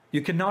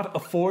 You cannot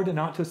afford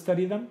not to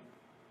study them.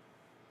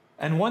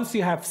 And once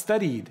you have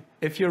studied,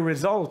 if your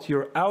result,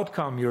 your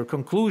outcome, your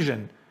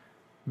conclusion,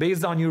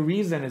 based on your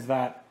reason is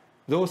that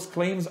those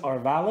claims are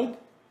valid,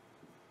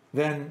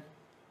 then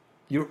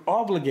you're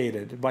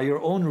obligated by your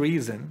own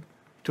reason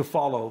to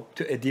follow,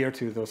 to adhere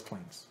to those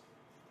claims.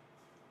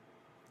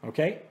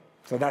 Okay?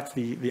 So that's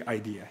the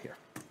idea here.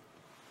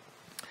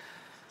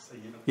 So,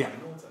 Yeah. I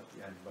know it's at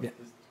the end, but Yeah.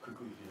 just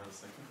quickly, if you have a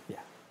second. Yeah.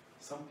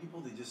 Some people,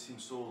 they just seem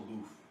so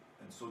aloof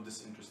and so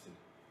disinterested.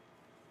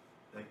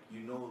 Like,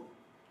 it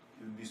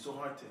would be so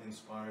hard to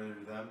inspire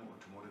them or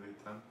to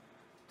motivate them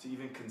to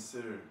even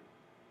consider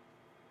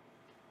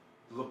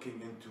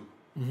looking into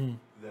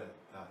that.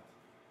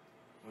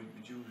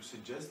 Would you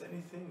suggest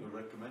anything or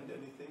recommend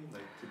anything,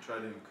 like to try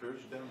to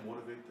encourage them,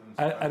 motivate them?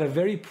 At a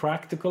very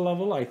practical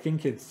level, I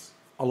think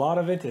a lot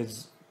of it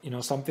is,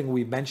 something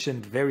we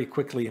mentioned very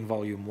quickly in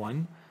volume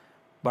 1,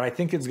 but I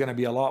think it's going to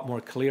be a lot more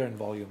clear in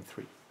volume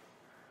 3.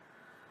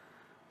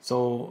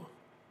 So,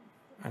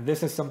 and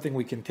this is something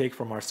we can take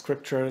from our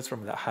scriptures,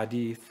 from the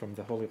hadith, from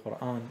the Holy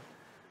Quran.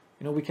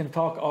 We can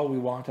talk all we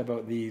want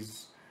about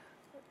these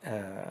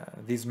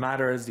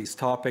matters, these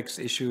topics,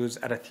 issues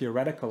at a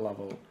theoretical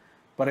level,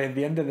 but at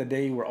the end of the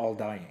day, we're all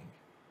dying.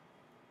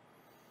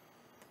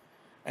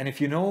 And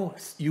if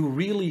you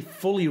really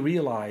fully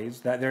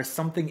realize that there's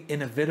something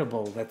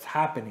inevitable that's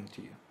happening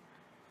to you.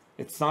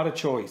 It's not a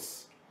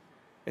choice.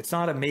 It's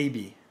not a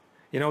maybe.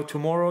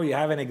 Tomorrow you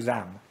have an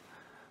exam.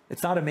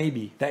 It's not a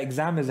maybe. The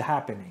exam is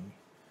happening.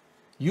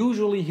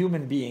 Usually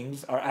human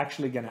beings are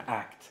actually going to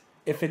act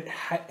if it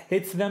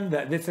hits them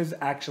that this is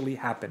actually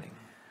happening.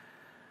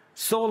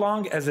 So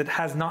long as it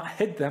has not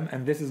hit them,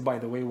 and this is, by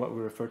the way, what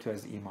we refer to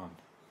as Iman.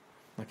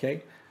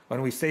 Okay?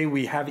 When we say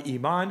we have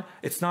Iman,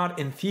 it's not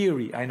in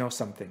theory, I know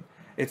something.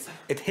 It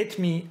hit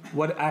me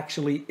what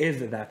actually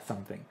is that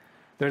something.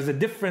 There's a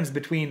difference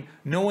between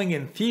knowing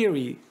in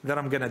theory that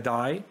I'm going to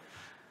die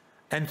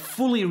and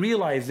fully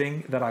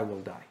realizing that I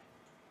will die.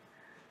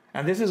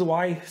 And this is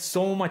why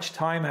so much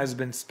time has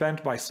been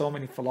spent by so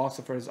many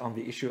philosophers on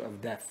the issue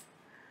of death.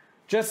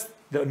 Just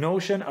the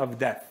notion of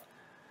death.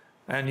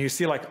 And you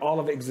see like all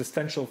of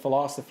existential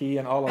philosophy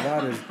and all of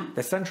that is,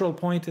 the central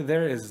point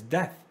there is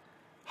death.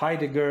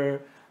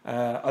 Heidegger,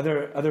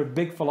 other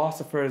big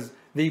philosophers,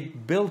 they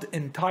built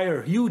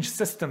entire huge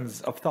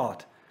systems of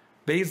thought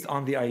based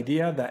on the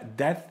idea that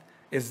death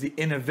is the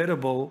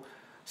inevitable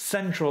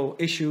central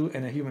issue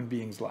in a human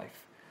being's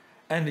life.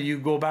 And you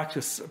go back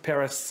to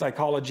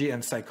parapsychology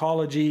and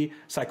psychology,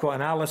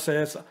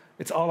 psychoanalysis,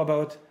 it's all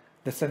about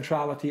the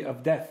centrality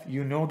of death.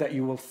 You know that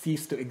you will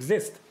cease to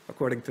exist,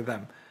 according to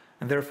them.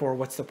 And therefore,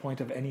 what's the point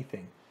of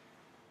anything?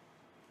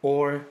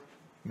 Or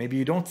maybe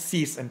you don't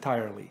cease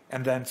entirely,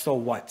 and then so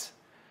what?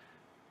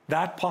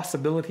 That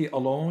possibility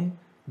alone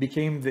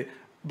became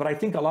but I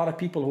think a lot of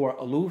people who are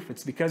aloof,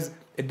 it's because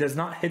it does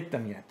not hit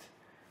them yet.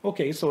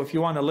 Okay, so if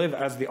you want to live,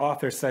 as the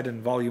author said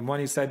in volume 1,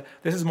 he said,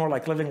 this is more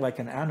like living like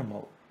an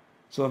animal.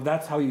 So if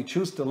that's how you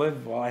choose to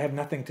live, well, I have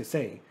nothing to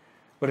say.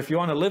 But if you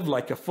want to live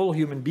like a full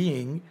human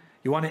being,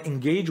 you want to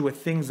engage with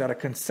things at a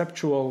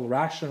conceptual,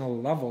 rational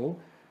level,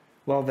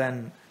 well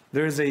then,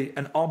 there's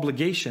an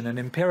obligation, an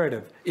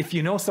imperative. If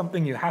you know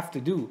something, you have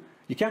to do.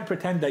 You can't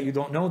pretend that you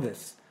don't know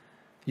this.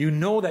 You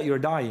know that you're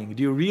dying.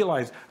 Do you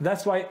realize?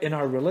 That's why in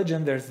our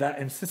religion, there's that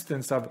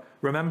insistence of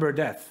remember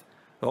death.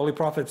 The Holy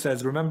Prophet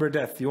says, remember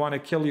death. You want to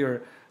kill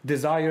your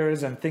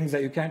desires and things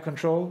that you can't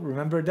control?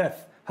 Remember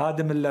death.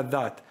 Hadim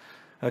al-ladhat.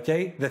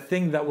 Okay? The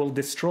thing that will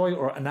destroy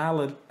or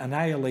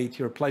annihilate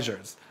your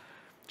pleasures.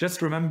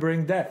 Just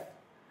remembering death.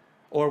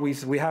 Or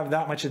we have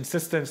that much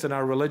insistence in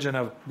our religion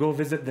of go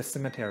visit the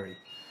cemetery.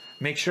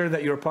 Make sure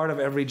that you're part of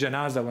every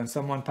janazah when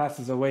someone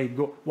passes away.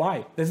 Go.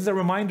 Why? This is a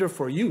reminder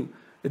for you.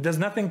 It does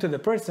nothing to the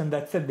person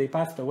that said they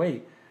passed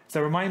away. It's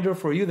a reminder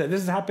for you that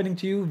this is happening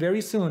to you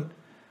very soon.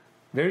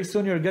 Very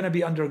soon you're going to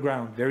be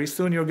underground. Very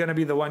soon you're going to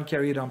be the one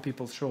carried on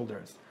people's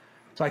shoulders.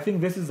 So I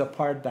think this is a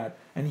part that,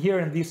 and here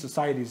in these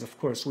societies, of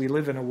course, we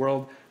live in a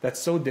world that's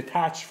so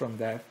detached from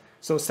death,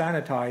 so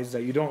sanitized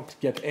that you don't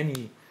get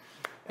any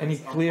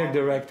clear,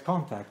 direct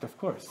contact, of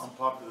course.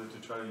 Unpopular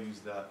to try to use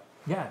that.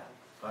 Yeah.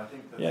 I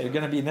think that's Yeah, you're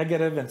going to be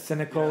negative and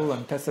cynical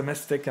and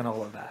pessimistic and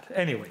all of that.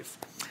 Anyways.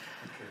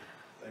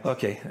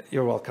 Okay,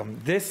 you're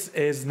welcome. This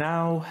is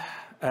now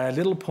a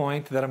little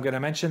point that I'm going to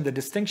mention. The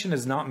distinction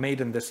is not made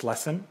in this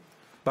lesson,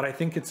 but I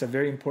think it's a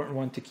very important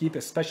one to keep,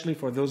 especially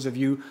for those of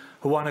you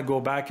who want to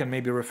go back and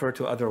maybe refer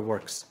to other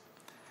works.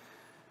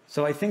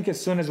 So I think as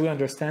soon as we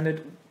understand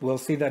it, we'll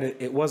see that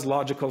it was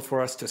logical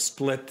for us to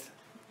split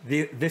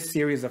this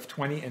series of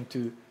 20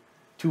 into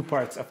 2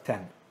 parts of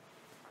 10.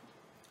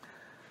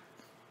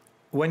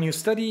 When you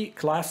study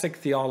classic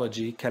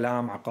theology,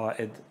 kalam,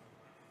 aqa'id,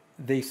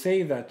 they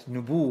say that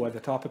nubuwah, the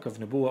topic of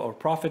nubuwah or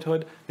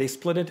prophethood, they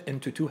split it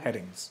into 2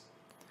 headings.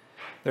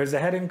 There's a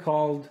heading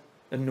called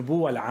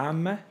nubuwah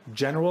al-amma,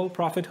 general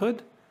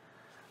prophethood,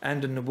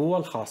 and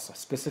النبوة الخاصة,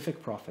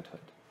 specific prophethood.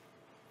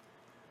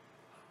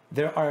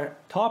 There are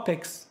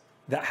topics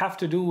that have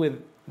to do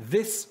with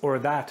this or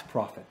that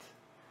prophet.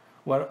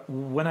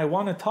 When I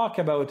want to talk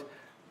about,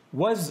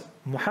 was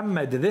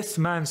Muhammad, this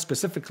man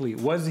specifically,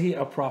 was he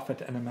a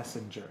prophet and a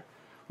messenger?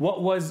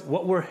 What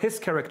were his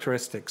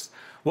characteristics?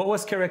 What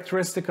was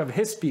characteristic of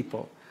his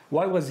people?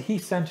 Why was he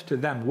sent to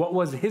them? What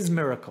was his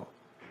miracle?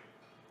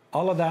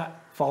 All of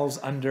that falls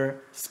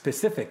under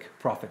specific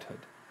prophethood.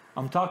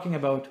 I'm talking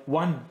about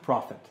one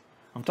prophet.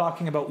 I'm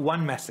talking about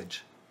one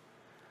message.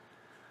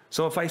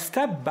 So if I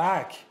step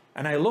back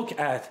and I look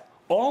at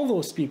all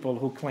those people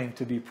who claim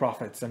to be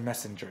prophets and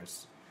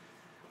messengers,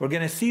 we're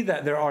going to see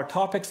that there are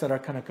topics that are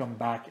going to come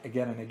back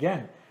again and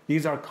again.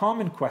 These are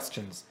common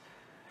questions.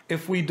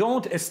 If we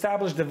don't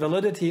establish the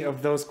validity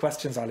of those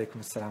questions, alaykum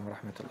assalam wa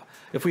rahmatullah,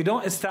 if we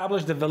don't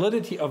establish the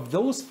validity of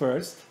those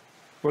first,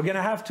 we're going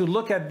to have to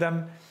look at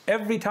them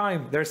every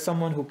time there's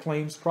someone who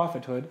claims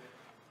prophethood.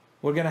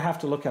 We're going to have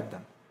to look at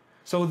them.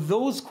 So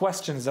those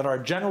questions that are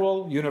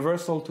general,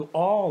 universal to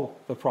all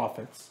the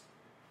prophets,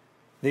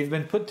 they've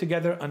been put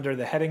together under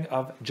the heading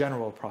of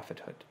general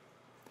prophethood.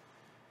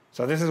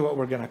 So this is what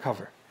we're going to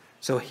cover.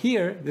 So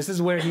here, this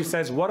is where he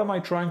says, what am I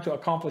trying to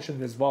accomplish in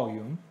this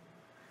volume?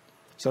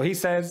 So he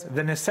says,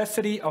 the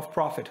necessity of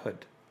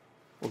prophethood.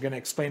 We're going to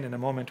explain in a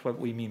moment what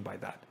we mean by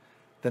that.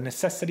 The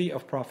necessity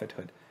of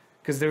prophethood.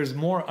 Because there's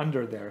more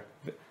under there.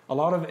 A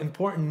lot of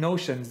important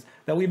notions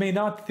that we may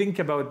not think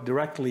about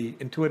directly,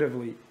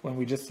 intuitively, when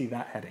we just see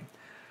that heading.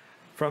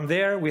 From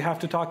there, we have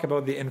to talk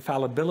about the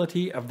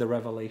infallibility of the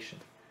revelation.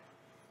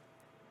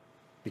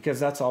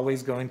 Because that's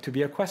always going to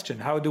be a question.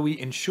 How do we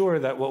ensure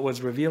that what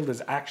was revealed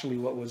is actually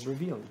what was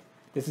revealed?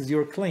 This is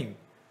your claim.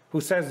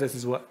 Who says this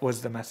is what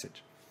was the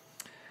message?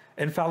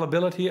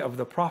 Infallibility of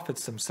the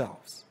prophets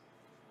themselves.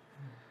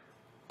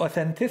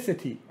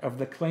 Authenticity of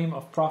the claim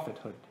of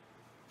prophethood.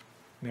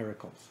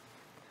 Miracles.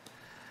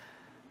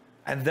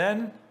 And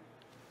then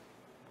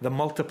the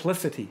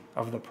multiplicity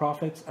of the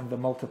prophets and the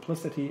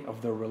multiplicity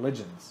of their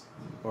religions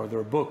or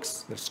their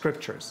books, their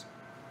scriptures.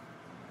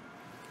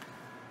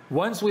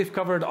 Once we've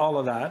covered all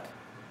of that,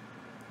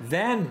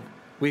 then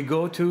we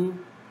go to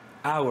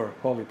our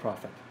holy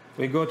prophet.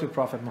 We go to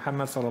Prophet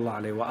Muhammad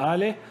sallallahu alaihi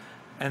wasallam,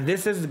 and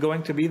this is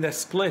going to be the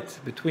split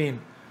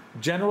between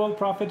general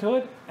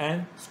prophethood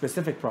and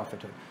specific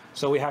prophethood.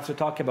 So we have to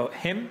talk about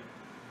him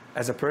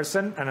as a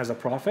person and as a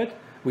prophet.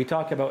 We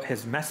talk about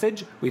his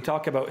message. We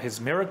talk about his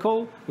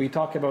miracle. We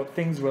talk about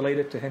things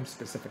related to him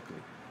specifically.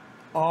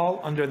 All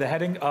under the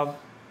heading of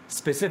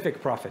specific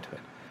prophethood.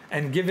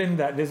 And given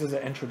that this is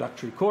an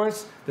introductory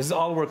course, this is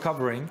all we're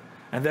covering.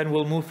 And then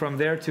we'll move from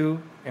there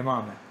to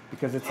imamah,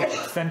 because it's an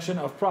extension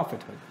of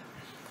prophethood.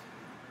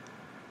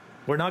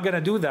 We're not going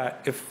to do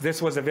that. If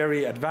this was a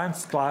very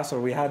advanced class or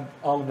we had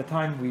all of the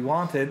time we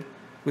wanted,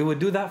 we would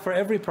do that for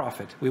every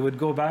prophet. We would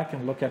go back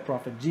and look at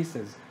Prophet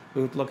Jesus.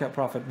 We would look at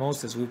Prophet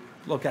Moses. We would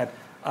look at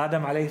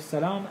Adam alayhi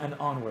salam and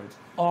onwards.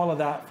 All of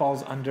that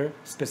falls under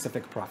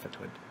specific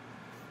prophethood.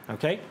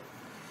 Okay?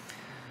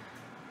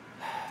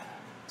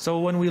 So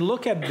when we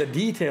look at the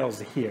details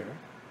here,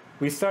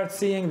 we start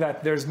seeing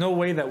that there's no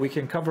way that we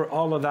can cover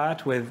all of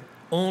that with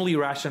only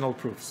rational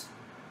proofs.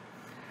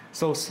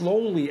 So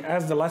slowly,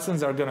 as the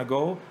lessons are going to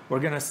go, we're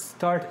going to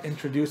start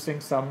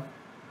introducing some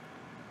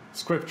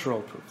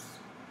scriptural proofs.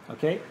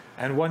 Okay?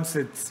 And once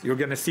you're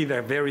going to see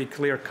the very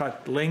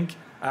clear-cut link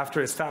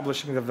after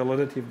establishing the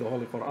validity of the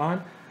Holy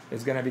Quran,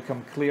 it's going to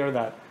become clear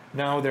that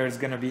now there's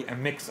going to be a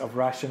mix of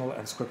rational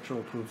and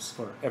scriptural proofs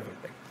for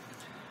everything.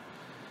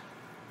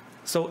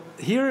 So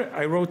here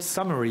I wrote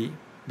summary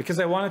because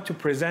I wanted to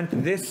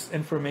present this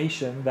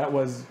information that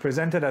was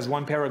presented as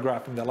one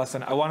paragraph in the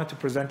lesson. I wanted to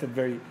present it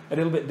a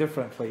little bit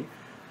differently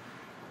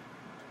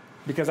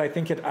because I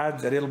think it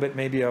adds a little bit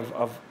maybe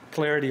of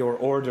clarity or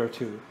order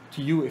to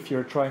you if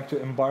you're trying to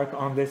embark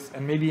on this,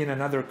 and maybe in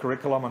another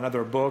curriculum,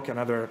 another book,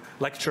 another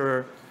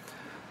lecture.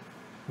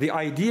 The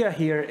idea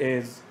here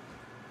is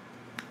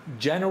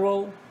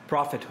general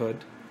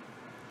prophethood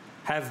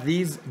has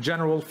these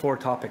general 4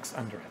 topics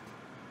under it.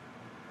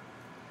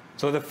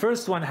 So the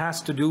first one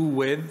has to do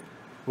with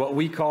what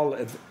we call,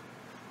 at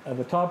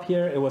the top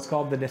here, it was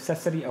called the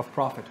necessity of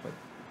prophethood.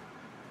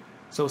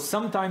 So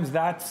sometimes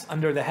that's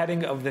under the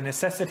heading of the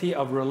necessity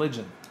of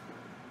religion.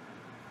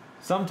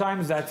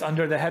 Sometimes that's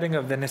under the heading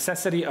of the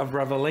necessity of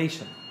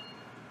revelation.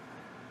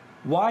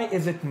 Why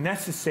is it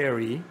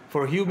necessary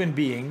for human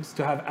beings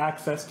to have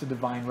access to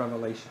divine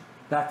revelation?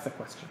 That's the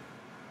question.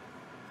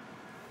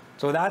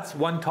 So that's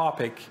one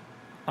topic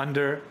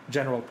under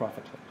general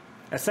prophethood.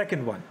 A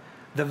second one,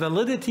 the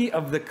validity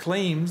of the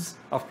claims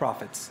of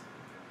prophets.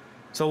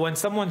 So when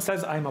someone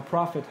says, I'm a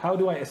prophet, how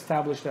do I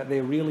establish that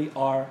they really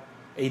are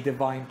a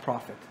divine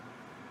prophet?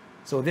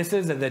 So this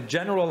is the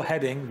general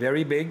heading,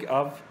 very big,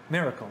 of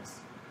miracles.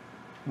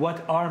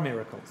 What are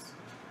miracles?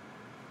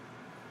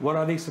 What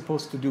are they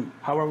supposed to do?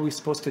 How are we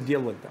supposed to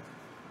deal with them?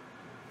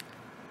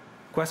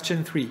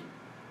 Question 3,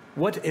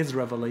 what is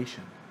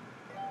revelation?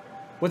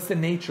 What's the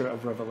nature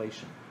of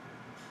revelation?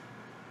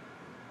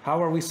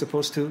 How are we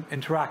supposed to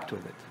interact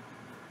with it?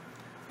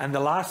 And the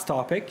last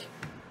topic,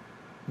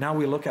 now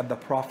we look at the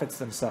prophets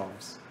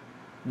themselves.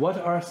 What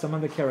are some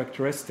of the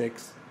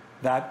characteristics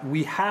that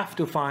we have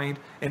to find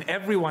in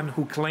everyone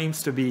who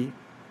claims to be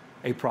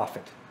a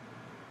prophet?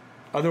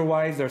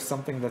 Otherwise, there's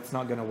something that's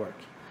not going to work.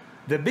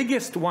 The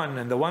biggest one,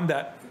 and the one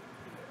that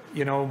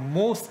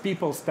most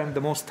people spend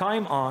the most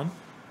time on,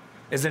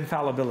 is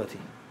infallibility.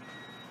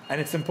 And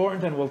it's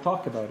important, and we'll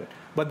talk about it.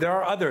 But there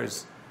are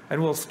others,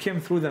 and we'll skim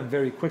through them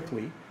very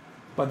quickly.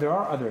 But there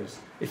are others.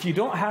 If you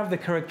don't have the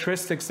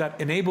characteristics that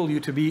enable you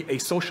to be a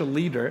social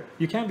leader,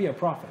 you can't be a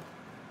prophet.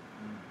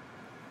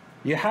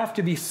 You have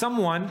to be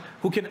someone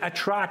who can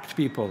attract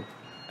people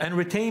and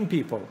retain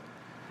people.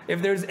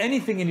 If there's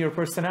anything in your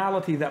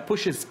personality that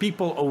pushes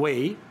people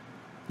away,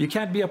 you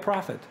can't be a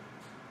prophet.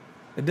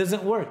 It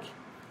doesn't work.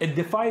 It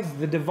defies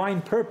the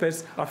divine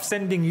purpose of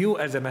sending you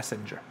as a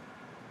messenger.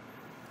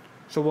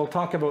 So we'll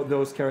talk about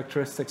those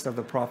characteristics of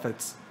the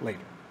prophets later.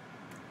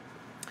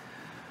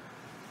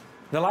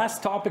 The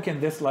last topic in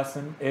this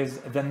lesson is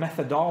the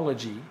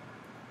methodology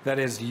that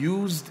is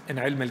used in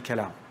ilm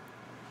al-kalam,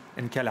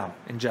 in kalam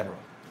in general.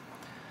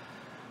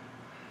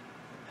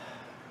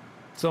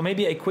 So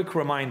maybe a quick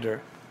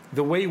reminder,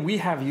 the way we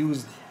have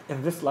used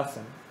in this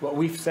lesson, what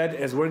we've said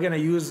is we're going to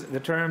use the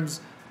terms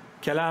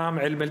kalam,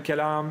 ilm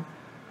al-kalam,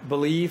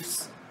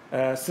 beliefs,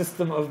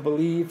 system of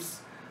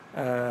beliefs,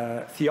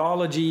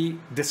 theology,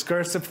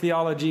 discursive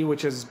theology,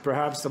 which is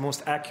perhaps the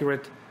most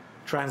accurate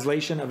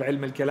translation of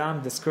ilm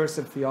al-kalam,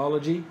 discursive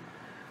theology.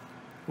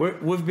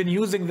 We've been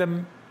using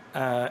them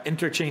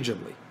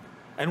interchangeably,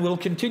 and we'll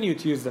continue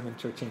to use them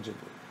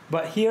interchangeably.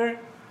 But here,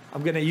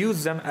 I'm going to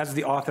use them as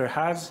the author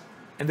has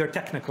in the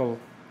technical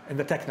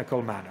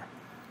manner.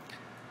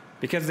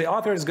 Because the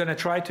author is going to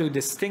try to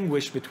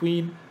distinguish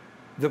between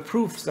the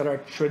proofs that are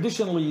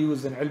traditionally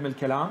used in ilm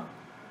al-kalam,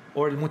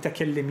 or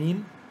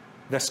al-mutakallimin,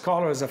 the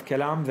scholars of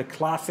kalam, the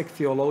classic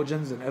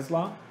theologians in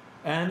Islam,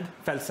 and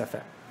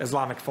falsafa,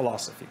 Islamic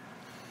philosophy.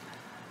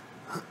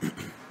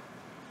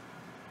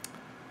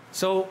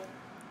 So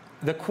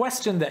the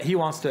question that he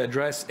wants to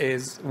address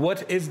is,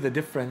 what is the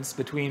difference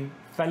between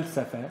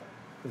falsafa,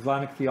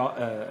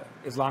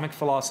 Islamic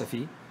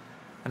philosophy,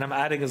 and I'm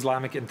adding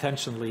Islamic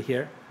intentionally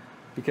here,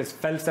 because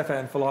falsafa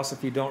and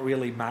philosophy don't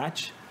really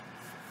match.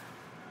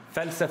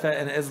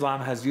 Falsafa in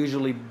Islam has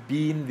usually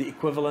been the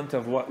equivalent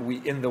of what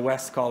we in the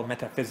West call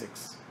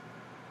metaphysics.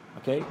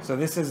 Okay, so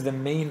this is the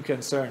main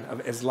concern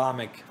of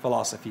Islamic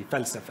philosophy,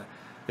 falsafa.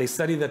 They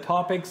study the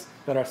topics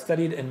that are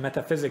studied in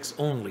metaphysics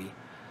only.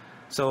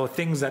 So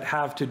things that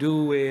have to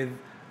do with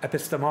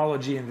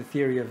epistemology and the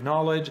theory of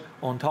knowledge,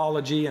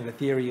 ontology and the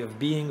theory of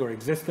being or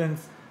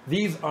existence.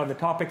 These are the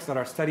topics that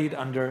are studied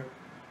under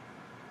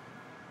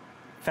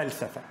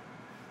falsafa.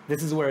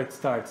 This is where it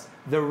starts.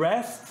 The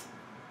rest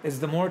is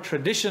the more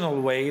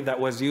traditional way that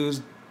was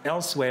used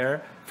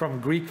elsewhere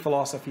from Greek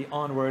philosophy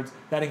onwards,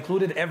 that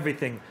included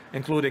everything,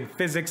 including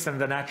physics and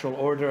the natural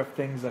order of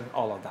things and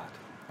all of that.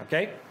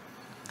 Okay?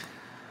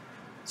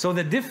 So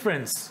the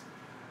difference,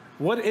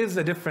 what is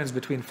the difference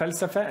between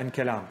falsafa and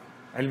kalam,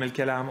 ilm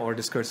al-kalam or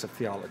discursive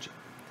theology?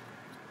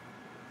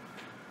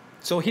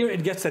 So here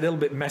it gets a little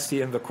bit messy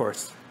in the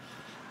course.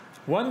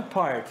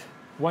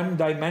 One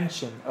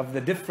dimension of the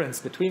difference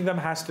between them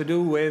has to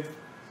do with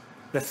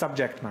the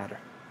subject matter.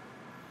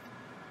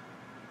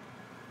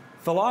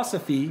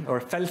 Philosophy,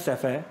 or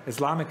falsafa,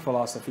 Islamic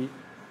philosophy,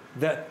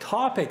 the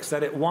topics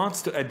that it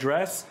wants to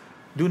address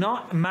do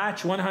not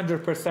match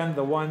 100%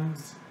 the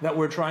ones that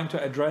we're trying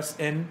to address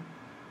in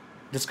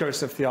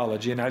discursive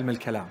theology, in ilm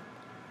al-kalam.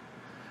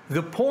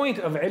 The point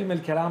of ilm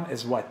al-kalam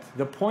is what?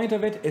 The point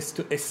of it is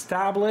to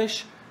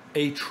establish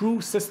a true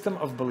system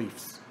of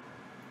beliefs.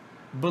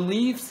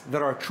 Beliefs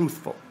that are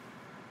truthful.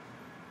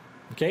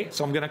 Okay,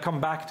 so I'm going to come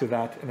back to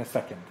that in a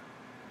second.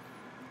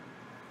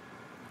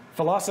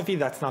 Philosophy,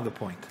 that's not the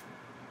point.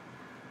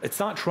 It's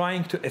not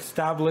trying to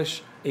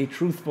establish a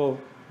truthful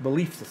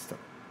belief system.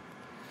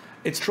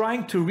 It's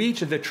trying to reach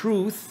the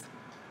truth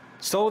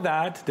so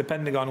that,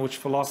 depending on which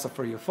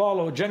philosopher you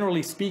follow,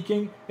 generally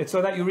speaking, it's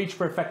so that you reach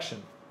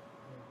perfection.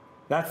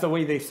 That's the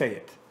way they say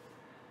it.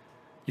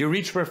 You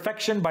reach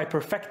perfection by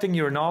perfecting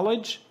your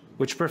knowledge,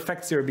 which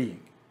perfects your being.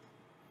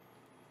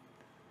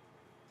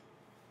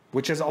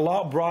 Which is a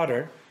lot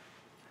broader,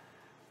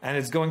 and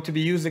it's going to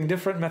be using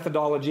different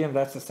methodology, and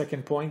that's the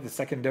second point, the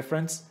second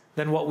difference,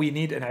 than what we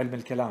need in ilm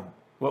al-kalam,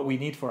 what we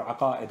need for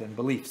aqa'id and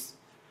beliefs.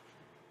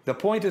 The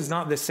point is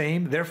not the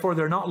same, therefore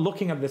they're not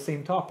looking at the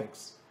same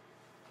topics.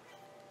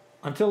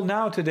 Until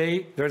now,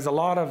 today, there's a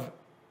lot of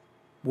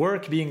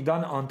work being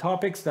done on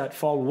topics that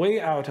fall way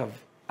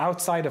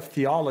outside of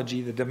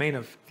theology, the domain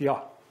of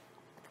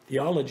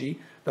theology,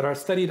 that are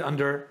studied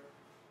under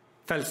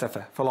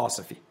falsafa,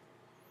 philosophy.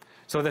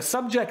 So the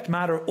subject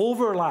matter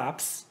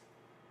overlaps,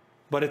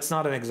 but it's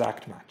not an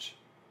exact match.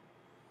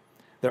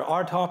 There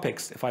are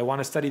topics, if I want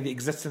to study the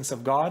existence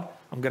of God,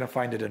 I'm going to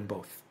find it in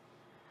both.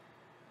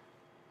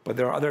 But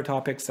there are other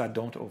topics that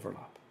don't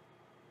overlap.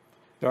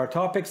 There are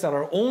topics that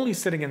are only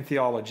sitting in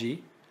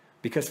theology,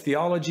 Because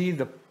theology,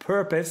 the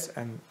purpose,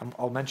 and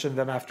I'll mention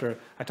them after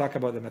I talk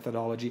about the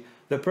methodology,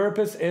 the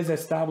purpose is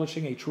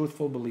establishing a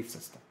truthful belief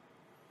system.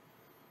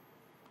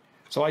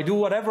 So I do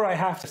whatever I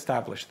have to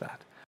establish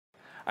that.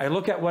 I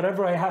look at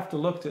whatever I have to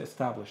look to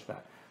establish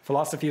that.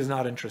 Philosophy is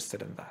not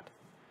interested in that.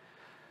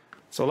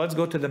 So let's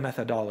go to the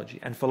methodology.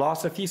 And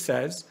philosophy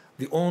says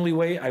the only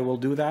way I will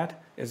do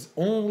that is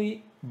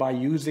only by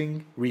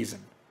using reason.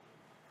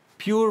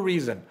 Pure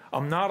reason.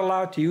 I'm not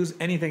allowed to use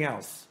anything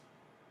else.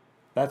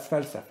 That's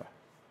falsafa.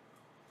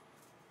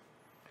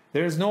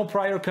 There is no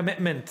prior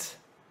commitment.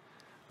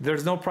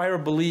 There's no prior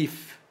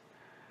belief.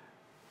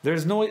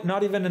 There's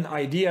not even an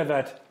idea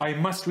that I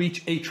must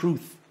reach a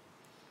truth.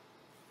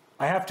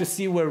 I have to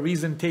see where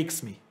reason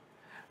takes me.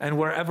 And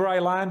wherever I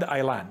land,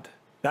 I land.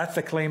 That's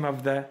the claim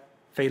of the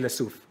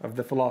Philosoph, of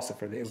the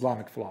philosopher, the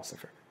Islamic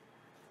philosopher.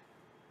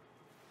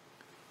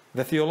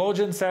 The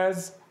theologian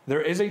says,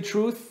 there is a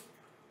truth,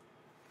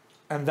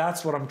 and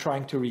that's what I'm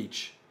trying to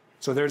reach.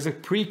 So there's a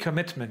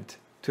pre-commitment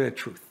to a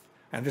truth.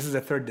 And this is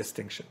a third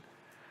distinction.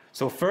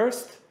 So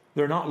first,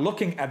 they're not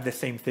looking at the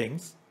same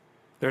things.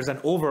 There's an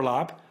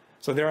overlap.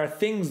 So there are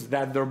things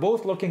that they're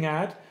both looking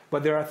at,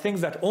 but there are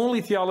things that only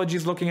theology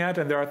is looking at,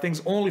 and there are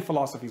things only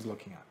philosophy is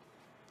looking at.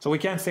 So we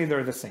can't say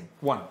they're the same.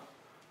 One.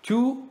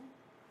 Two,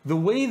 the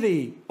way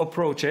they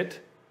approach it,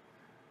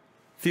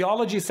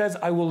 theology says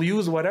I will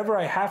use whatever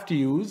I have to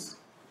use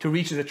to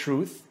reach the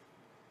truth.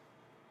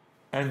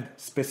 And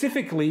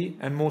specifically,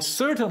 and most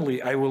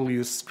certainly, I will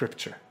use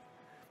scripture.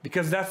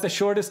 Because that's the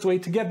shortest way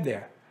to get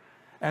there.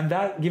 And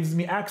that gives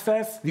me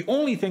access, the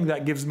only thing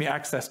that gives me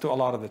access to a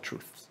lot of the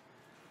truths,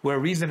 where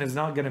reason is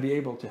not going to be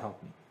able to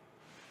help me.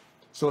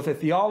 So if the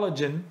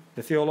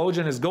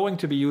theologian is going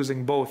to be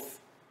using both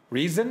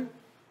reason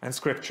and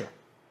scripture.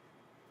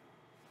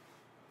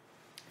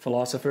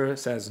 Philosopher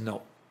says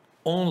no,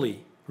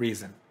 only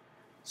reason.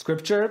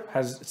 Scripture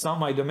it's not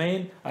my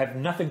domain, I have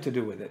nothing to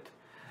do with it.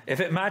 If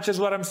it matches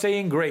what I'm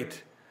saying,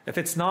 great. If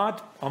it's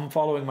not, I'm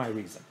following my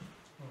reason.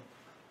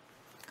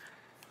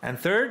 And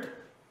third,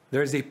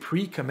 there's a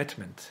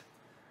pre-commitment.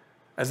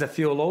 As a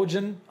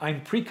theologian,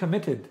 I'm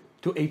pre-committed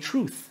to a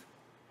truth.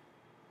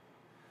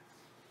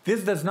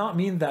 This does not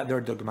mean that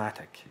they're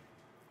dogmatic.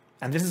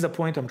 And this is a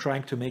point I'm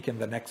trying to make in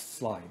the next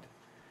slide.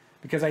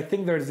 Because I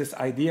think there's this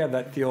idea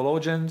that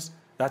theologians,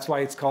 that's why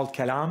it's called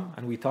kalam,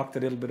 and we talked a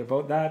little bit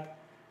about that.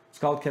 It's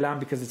called kalam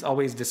because it's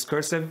always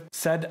discursive.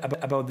 Said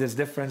about this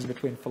difference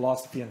between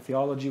philosophy and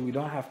theology. We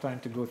don't have time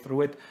to go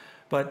through it.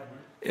 But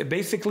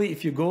basically,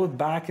 if you go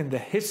back in the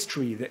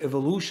history, the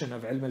evolution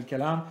of ilm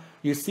al-kalam,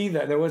 you see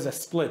that there was a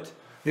split.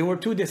 There were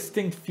two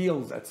distinct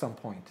fields at some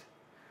point.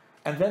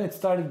 And then it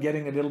started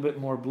getting a little bit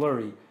more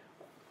blurry.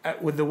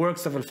 With the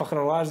works of Al-Fakhr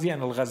al-Razi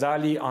and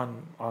Al-Ghazali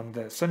on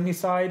the Sunni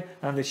side,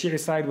 and the Shi'i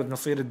side with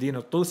Nasir al-Din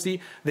al-Tusi,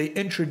 they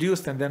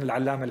introduced, and then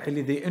Al-Allam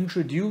al-Hilli, they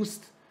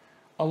introduced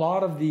a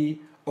lot of the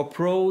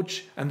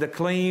approach and the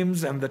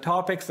claims and the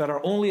topics that are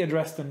only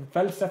addressed in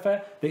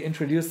falsafa, they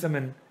introduced them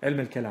in ilm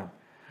al-kalam.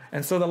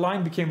 And so the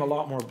line became a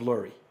lot more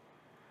blurry.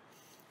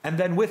 And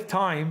then with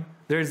time,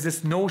 there's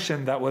this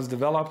notion that was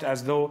developed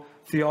as though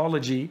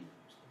theology,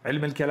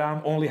 ilm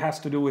al-kalam, only has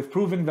to do with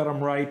proving that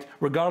I'm right,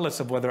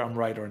 regardless of whether I'm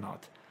right or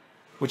not.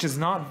 Which is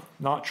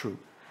not true.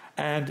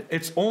 And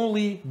it's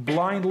only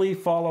blindly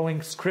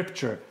following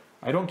scripture.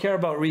 I don't care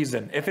about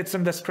reason. If it's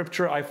in the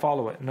scripture, I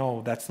follow it.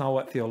 No, that's not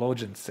what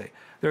theologians say.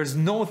 There's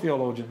no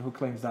theologian who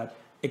claims that,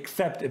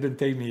 except Ibn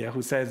Taymiyyah,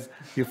 who says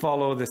you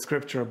follow the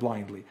scripture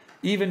blindly.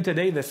 Even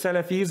today, the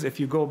Salafis, if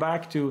you go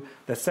back to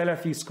the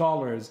Salafi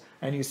scholars,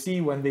 and you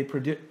see when they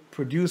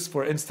produce,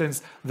 for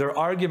instance, their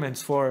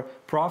arguments for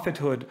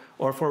prophethood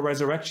or for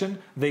resurrection,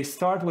 they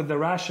start with the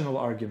rational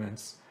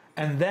arguments.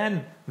 And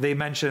then they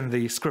mention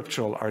the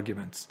scriptural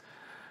arguments.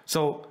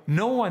 So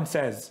no one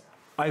says,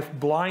 I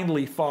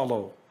blindly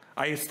follow.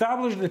 I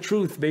establish the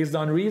truth based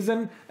on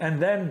reason,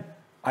 and then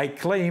I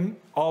claim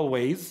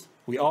always,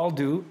 we all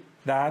do,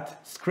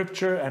 that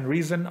scripture and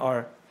reason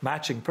are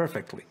matching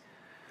perfectly.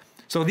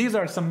 So these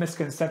are some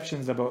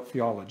misconceptions about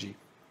theology.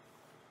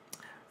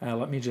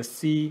 Let me just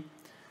see,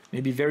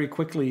 maybe very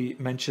quickly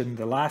mention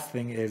the last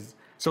thing is,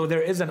 so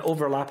there is an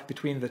overlap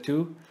between the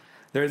two.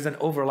 There is an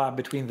overlap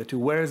between the two.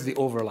 Where is the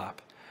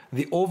overlap?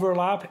 The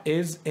overlap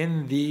is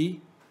in the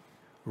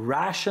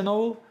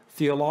rational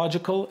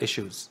theological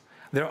issues.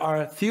 There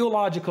are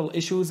theological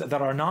issues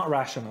that are not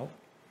rational.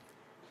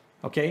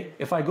 Okay?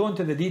 If I go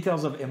into the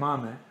details of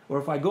imamah, or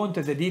if I go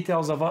into the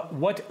details of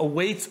what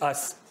awaits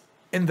us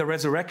in the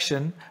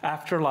resurrection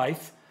after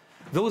life,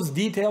 those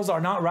details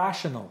are not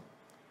rational.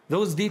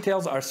 Those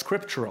details are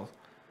scriptural.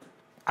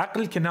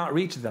 Aql cannot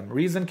reach them.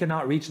 Reason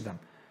cannot reach them.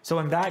 So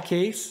in that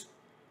case,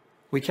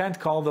 we can't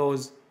call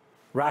those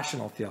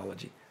rational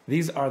theology.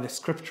 These are the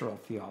scriptural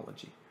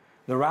theology.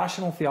 The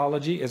rational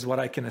theology is what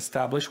I can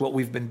establish, what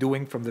we've been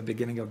doing from the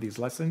beginning of these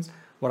lessons,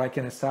 what I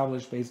can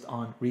establish based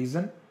on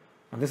reason.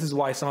 And this is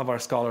why some of our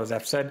scholars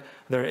have said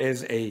there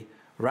is a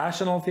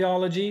rational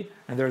theology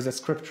and there is a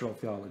scriptural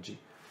theology.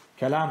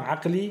 Kalam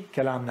aqli,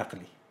 kalam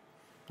naqli.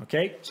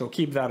 Okay? So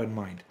keep that in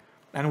mind.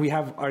 And we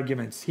have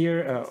arguments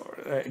here,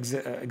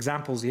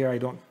 examples here. I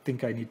don't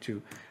think I need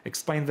to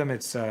explain them.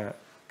 It's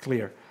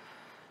clear.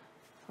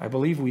 I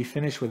believe we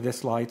finish with this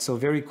slide. So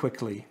very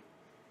quickly,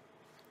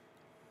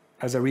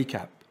 as a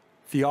recap,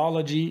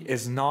 theology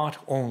is not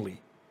only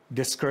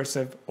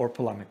discursive or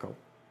polemical.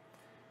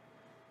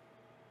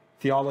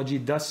 Theology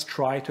does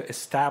try to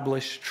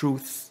establish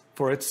truths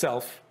for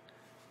itself,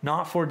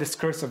 not for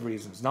discursive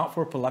reasons, not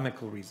for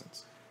polemical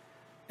reasons.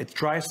 It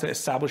tries to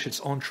establish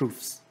its own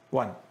truths.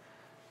 1.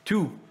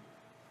 2,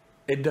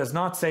 it does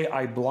not say,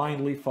 I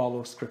blindly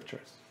follow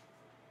scriptures.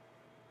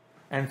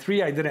 And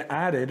 3, I didn't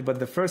add it, but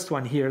the first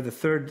one here, the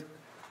third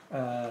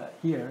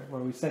here,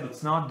 where we said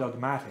it's not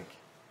dogmatic.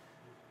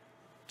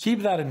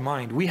 Keep that in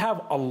mind. We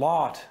have a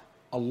lot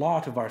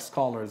of our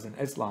scholars in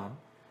Islam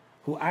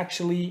who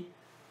actually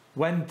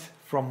went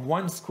from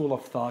one school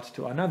of thought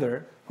to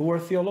another who were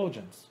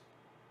theologians.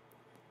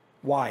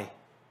 Why?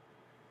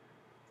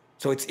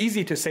 So it's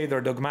easy to say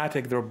they're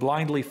dogmatic, they're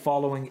blindly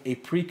following a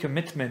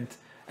pre-commitment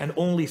and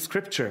only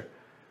scripture.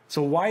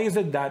 So why is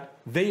it that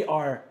they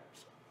are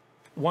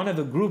one of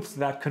the groups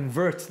that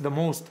converts the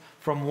most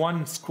from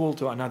one school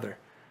to another?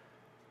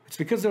 It's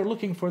because they're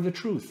looking for the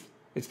truth.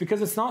 It's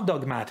because it's not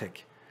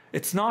dogmatic.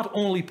 It's not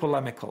only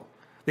polemical.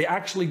 They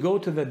actually go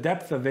to the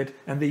depth of it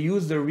and they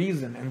use their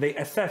reason and they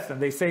assess and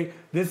they say,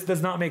 this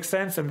does not make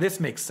sense and this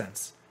makes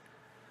sense.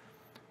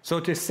 So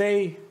to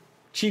say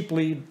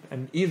cheaply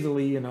and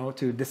easily,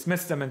 to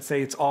dismiss them and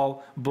say it's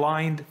all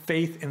blind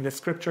faith in the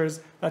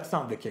scriptures, that's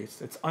not the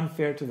case. It's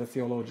unfair to the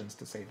theologians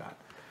to say that.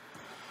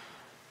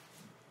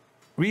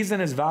 Reason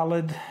is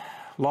valid,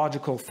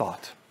 logical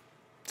thought.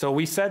 So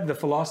we said the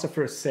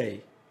philosophers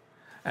say,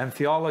 and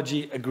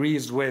theology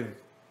agrees with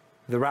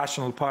the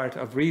rational part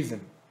of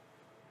reason.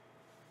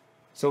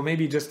 So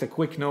maybe just a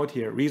quick note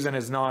here. Reason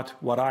is not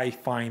what I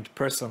find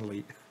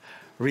personally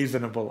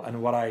reasonable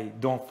and what I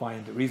don't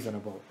find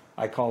reasonable.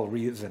 I call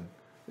reason.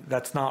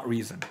 That's not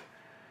reason.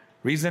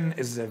 Reason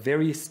is a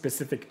very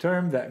specific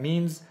term that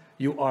means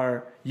you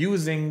are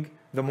using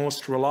the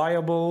most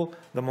reliable,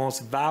 the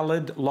most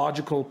valid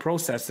logical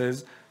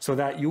processes so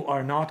that you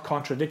are not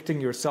contradicting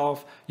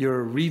yourself.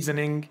 Your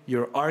reasoning,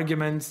 your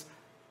arguments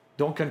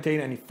don't contain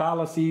any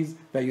fallacies,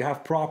 that you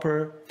have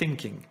proper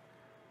thinking.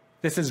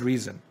 This is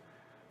reason.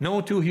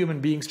 No two human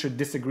beings should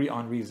disagree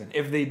on reason.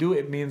 If they do,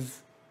 it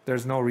means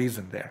there's no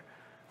reason there.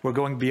 We're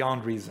going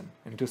beyond reason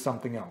into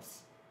something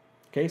else.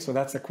 Okay, so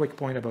that's a quick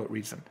point about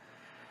reason.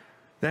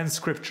 Then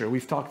scripture.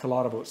 We've talked a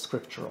lot about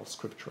scriptural.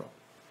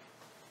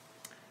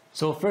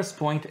 So first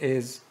point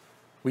is,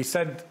 we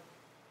said,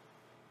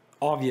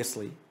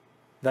 obviously,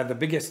 that the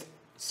biggest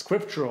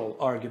scriptural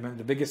argument,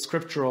 the biggest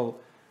scriptural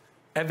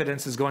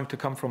evidence is going to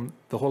come from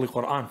the Holy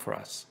Quran for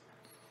us.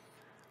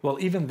 Well,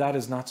 even that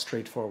is not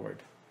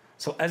straightforward.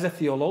 So as a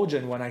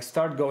theologian, when I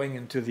start going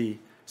into the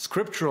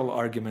scriptural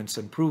arguments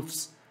and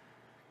proofs,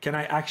 can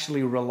I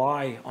actually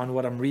rely on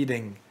what I'm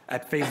reading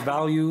at face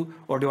value,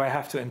 or do I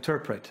have to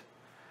interpret?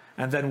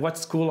 And then what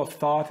school of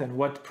thought and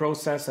what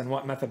process and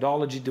what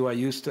methodology do I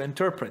use to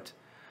interpret?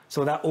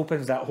 So that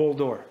opens that whole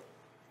door,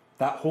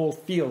 that whole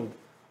field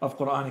of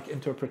Quranic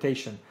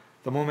interpretation.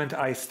 The moment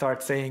I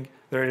start saying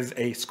there is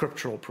a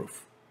scriptural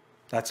proof.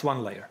 That's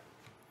one layer.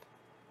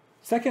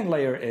 Second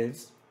layer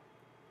is,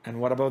 and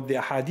what about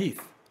the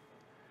hadith?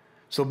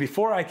 So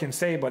before I can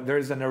say, but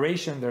there's a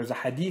narration, there's a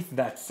hadith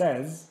that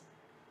says,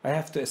 I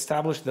have to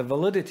establish the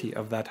validity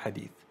of that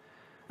hadith.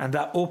 And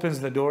that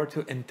opens the door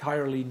to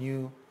entirely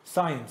new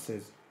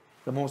sciences.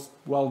 The most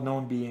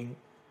well-known being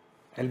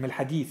ilm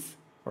al-hadith,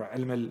 or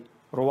ilm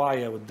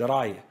al-ruwaya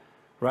wal-diraya,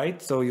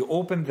 right? So you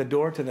open the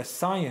door to the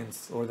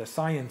science, or the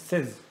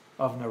sciences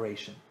of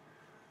narration.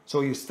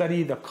 So you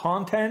study the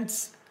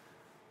contents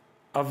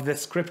of the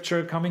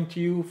scripture coming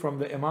to you from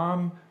the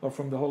Imam or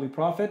from the Holy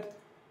Prophet,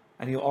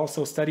 and you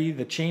also study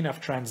the chain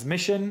of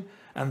transmission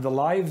and the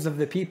lives of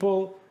the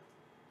people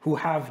who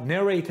have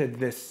narrated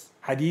this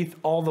hadith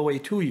all the way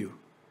to you.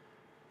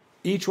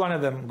 Each one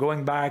of them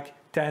going back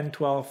 10,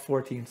 12,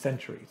 14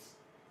 centuries.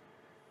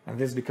 And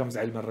this becomes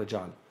ilm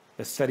al-rijal,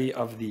 the study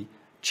of the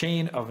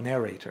chain of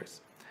narrators.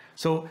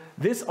 So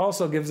this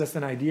also gives us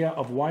an idea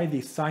of why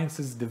these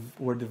sciences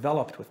were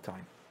developed with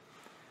time.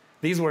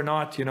 These were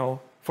not,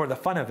 for the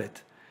fun of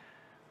it.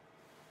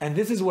 And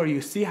this is where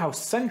you see how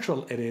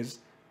central it is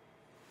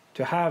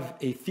to have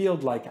a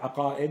field like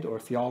aqaid or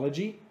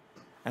theology,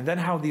 and then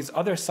how these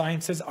other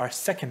sciences are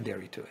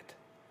secondary to it.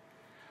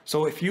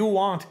 So if you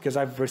want, because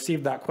I've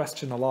received that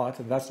question a lot,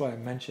 and that's why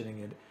I'm mentioning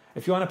it,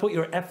 if you want to put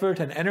your effort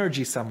and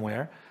energy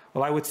somewhere,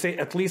 well, I would say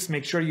at least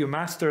make sure you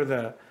master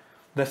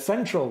the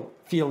central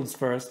fields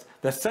first,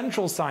 the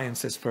central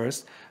sciences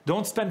first.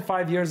 Don't spend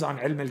 5 years on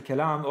ilm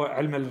al-kalam or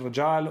ilm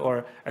al-rijal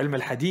or ilm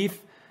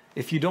al-hadith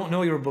if you don't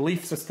know your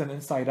belief system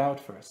inside out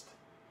first.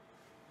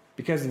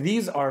 Because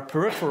these are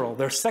peripheral,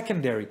 they're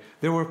secondary.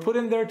 They were put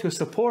in there to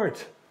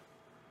support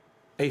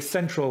a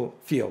central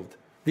field.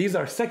 These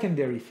are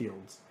secondary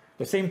fields.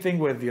 The same thing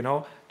with,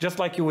 just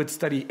like you would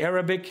study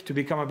Arabic to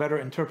become a better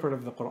interpreter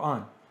of the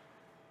Quran,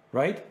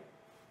 right?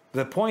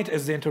 The point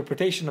is the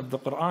interpretation of the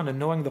Quran and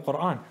knowing the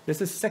Quran.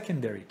 This is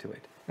secondary to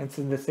it. And it's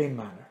in the same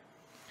manner.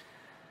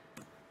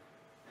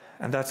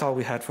 And that's all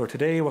we had for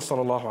today.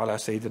 وصلى الله على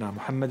سيدنا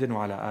محمد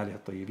وعلى آله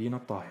الطيبين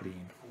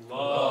الطاهرين.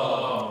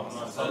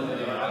 اللهم صل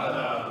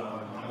على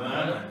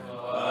محمد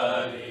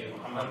وآل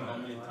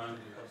محمد.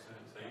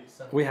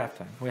 We have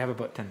time. We have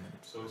about 10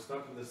 minutes. So we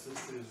start with the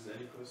sisters.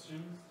 Any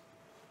questions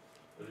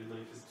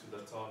related to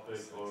the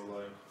topic or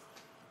like?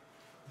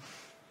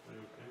 Are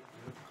you okay?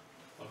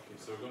 Yeah. Okay,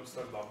 so we're going to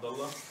start with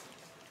Abdullah.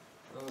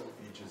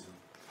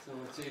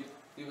 So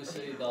you were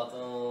saying that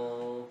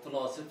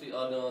philosophy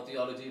and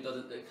theology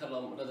doesn't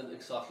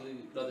exactly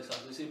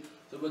same.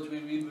 So what we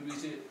mean when we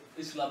say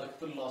Islamic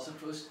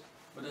philosophers,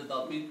 what does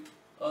that mean?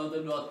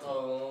 They're not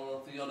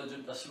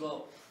theologians as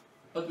well,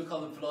 but we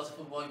call them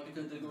philosophers. Why?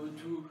 Because they go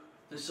into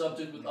the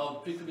subject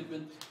without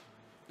pre-commitment.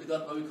 Is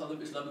that why we call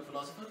them Islamic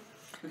philosophers?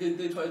 Because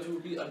they try to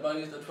be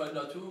unbiased and try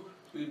not to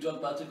be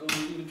dogmatic, or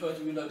even try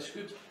to read out the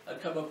script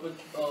and come up with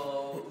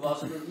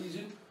rational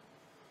reason.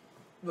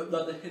 But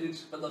not a hidden,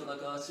 but not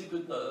like a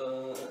secret,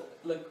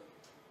 like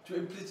to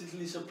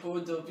implicitly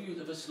support the views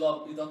of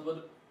Islam. Is that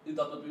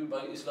what we mean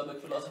by Islamic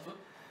philosopher?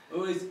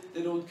 Or is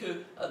they don't care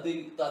and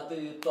they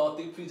thought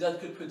they present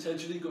could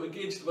potentially go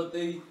against what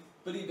they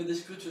believe in the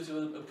scriptures?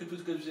 So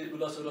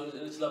could also run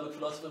an Islamic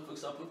philosopher, for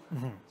example.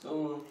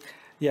 So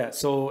yeah.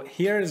 So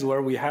here is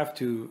where we have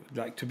to,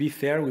 like, to be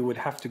fair, we would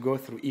have to go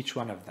through each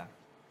one of them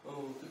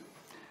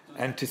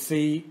and to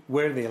see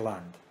where they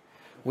land.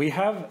 We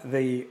have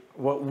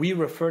what we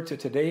refer to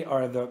today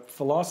are the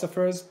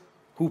philosophers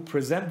who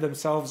present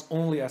themselves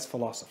only as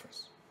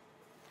philosophers.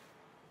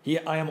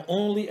 I am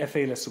only a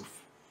philosopher.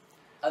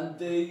 And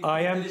they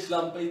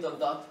Islam based on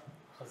that.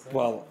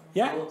 Well,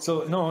 yeah.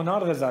 So no,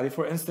 not Ghazali.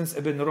 For instance,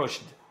 Ibn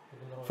Rushd.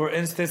 For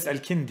instance,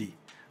 Al-Kindi.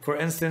 For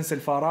instance,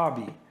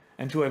 Al-Farabi.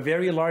 And to a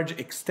very large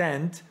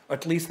extent,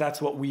 at least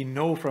that's what we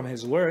know from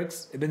his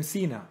works, Ibn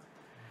Sina.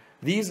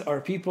 These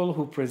are people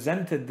who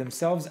presented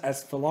themselves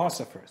as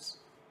philosophers.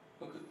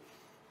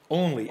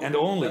 Only and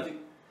only.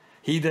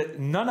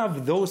 None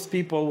of those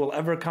people will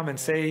ever come and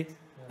say,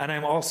 and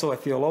I'm also a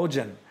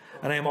theologian,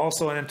 and I'm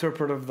also an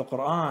interpreter of the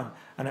Quran,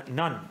 and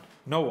none,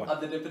 no one. And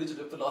the definition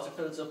of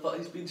philosophers,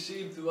 he's been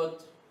seen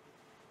throughout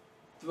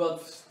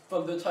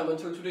from the time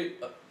until today.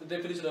 The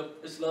definition of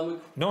Islamic.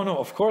 No,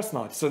 of course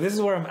not. So this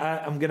is where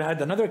I'm going to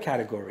add another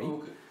category.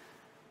 Okay.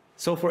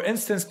 So for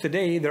instance,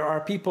 today there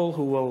are people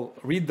who will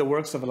read the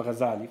works of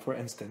Al-Ghazali, for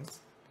instance,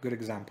 good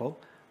example,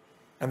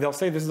 and they'll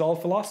say this is all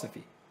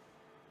philosophy.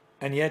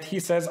 And yet he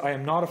says, I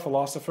am not a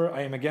philosopher,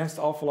 I am against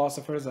all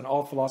philosophers, and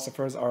all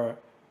philosophers are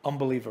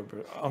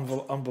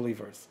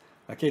unbelievers.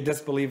 Okay,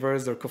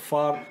 disbelievers, they're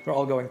kuffar, they're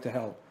all going to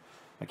hell.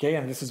 Okay,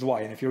 and this is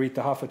why. And if you read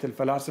Tahafut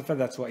al-Falasifa,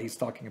 that's what he's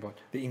talking about,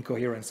 the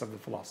incoherence of the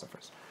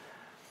philosophers.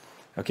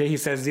 Okay, he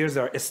says these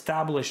are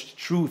established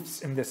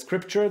truths in the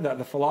scripture that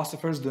the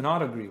philosophers do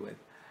not agree with.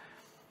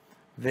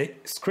 The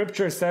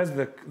scripture says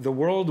that the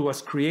world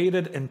was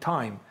created in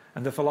time,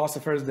 and the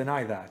philosophers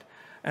deny that.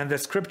 And the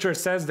scripture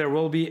says there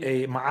will be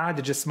a ma'ad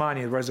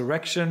jismani,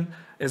 resurrection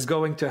is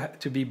going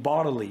to be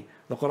bodily.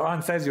 The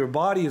Quran says your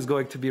body is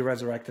going to be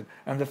resurrected.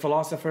 And the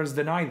philosophers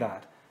deny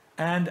that.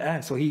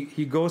 And so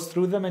he goes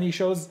through them and he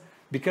shows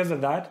because of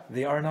that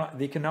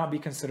they cannot be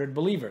considered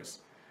believers.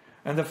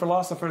 And the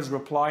philosophers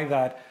reply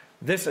that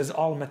this is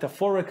all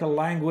metaphorical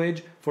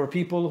language for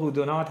people who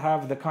do not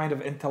have the kind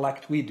of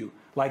intellect we do.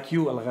 Like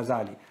you,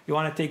 Al-Ghazali. You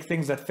want to take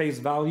things at face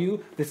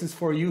value, this is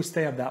for you,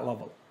 stay at that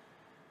level.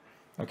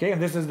 Okay,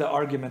 and this is the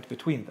argument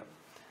between them.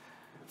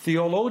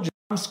 Theologians,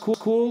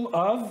 school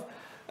of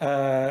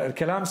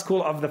Kalam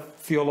school of the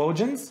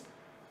theologians,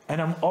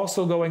 and I'm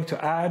also going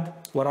to add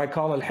what I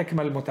call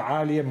al-hikmah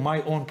al-muta'aliyah,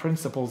 my own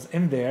principles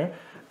in there,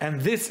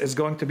 and this is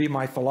going to be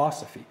my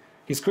philosophy.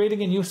 He's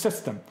creating a new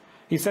system.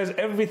 He says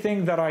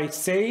everything that I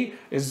say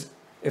is,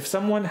 if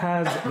someone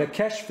has the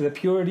kashf, the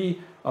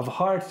purity of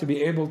heart to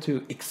be able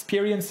to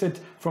experience it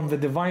from the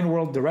divine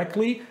world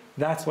directly,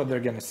 that's what they're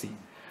going to see.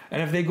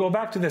 And if they go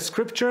back to the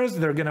scriptures,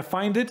 they're going to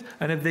find it.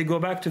 And if they go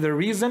back to the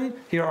reason,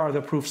 here are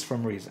the proofs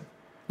from reason.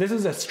 This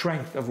is the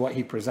strength of what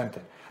he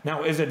presented.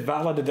 Now, is it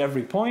valid at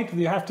every point?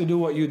 You have to do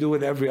what you do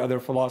with every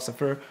other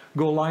philosopher.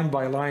 Go line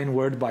by line,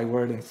 word by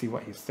word, and see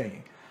what he's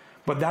saying.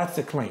 But that's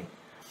the claim.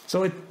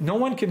 So no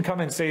one can come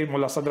and say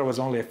Mullah Sadr was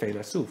only a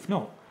philosopher.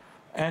 No.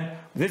 And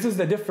this is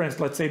the difference,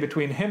 let's say,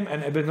 between him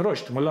and Ibn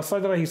Rushd. Mullah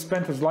Sadr, he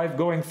spent his life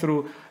going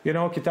through,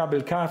 Kitab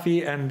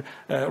al-Kafi and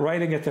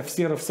writing a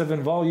tafsir of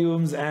 7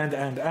 volumes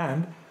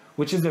and,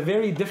 which is a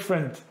very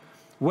different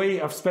way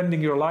of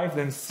spending your life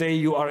than say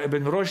you are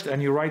Ibn Rushd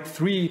and you write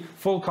 3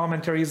 full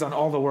commentaries on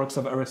all the works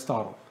of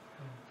Aristotle.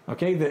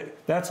 Okay,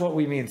 that's what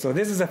we mean. So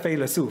this is a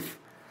philosopher.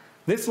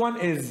 This one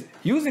is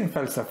using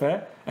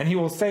falsafa, and he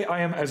will say,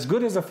 I am as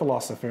good as a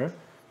philosopher,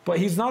 but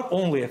he's not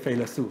only a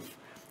philosopher.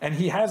 And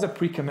he has a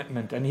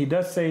pre-commitment, and he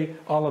does say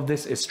all of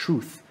this is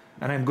truth,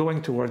 and I'm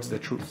going towards the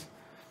truth.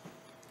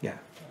 Yeah.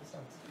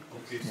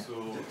 Okay,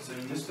 so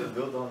just to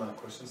build on that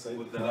question, Said,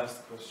 with the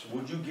last question,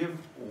 would you give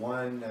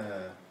one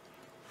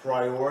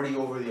priority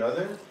over the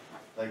other?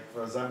 Like,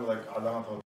 for example, like Allama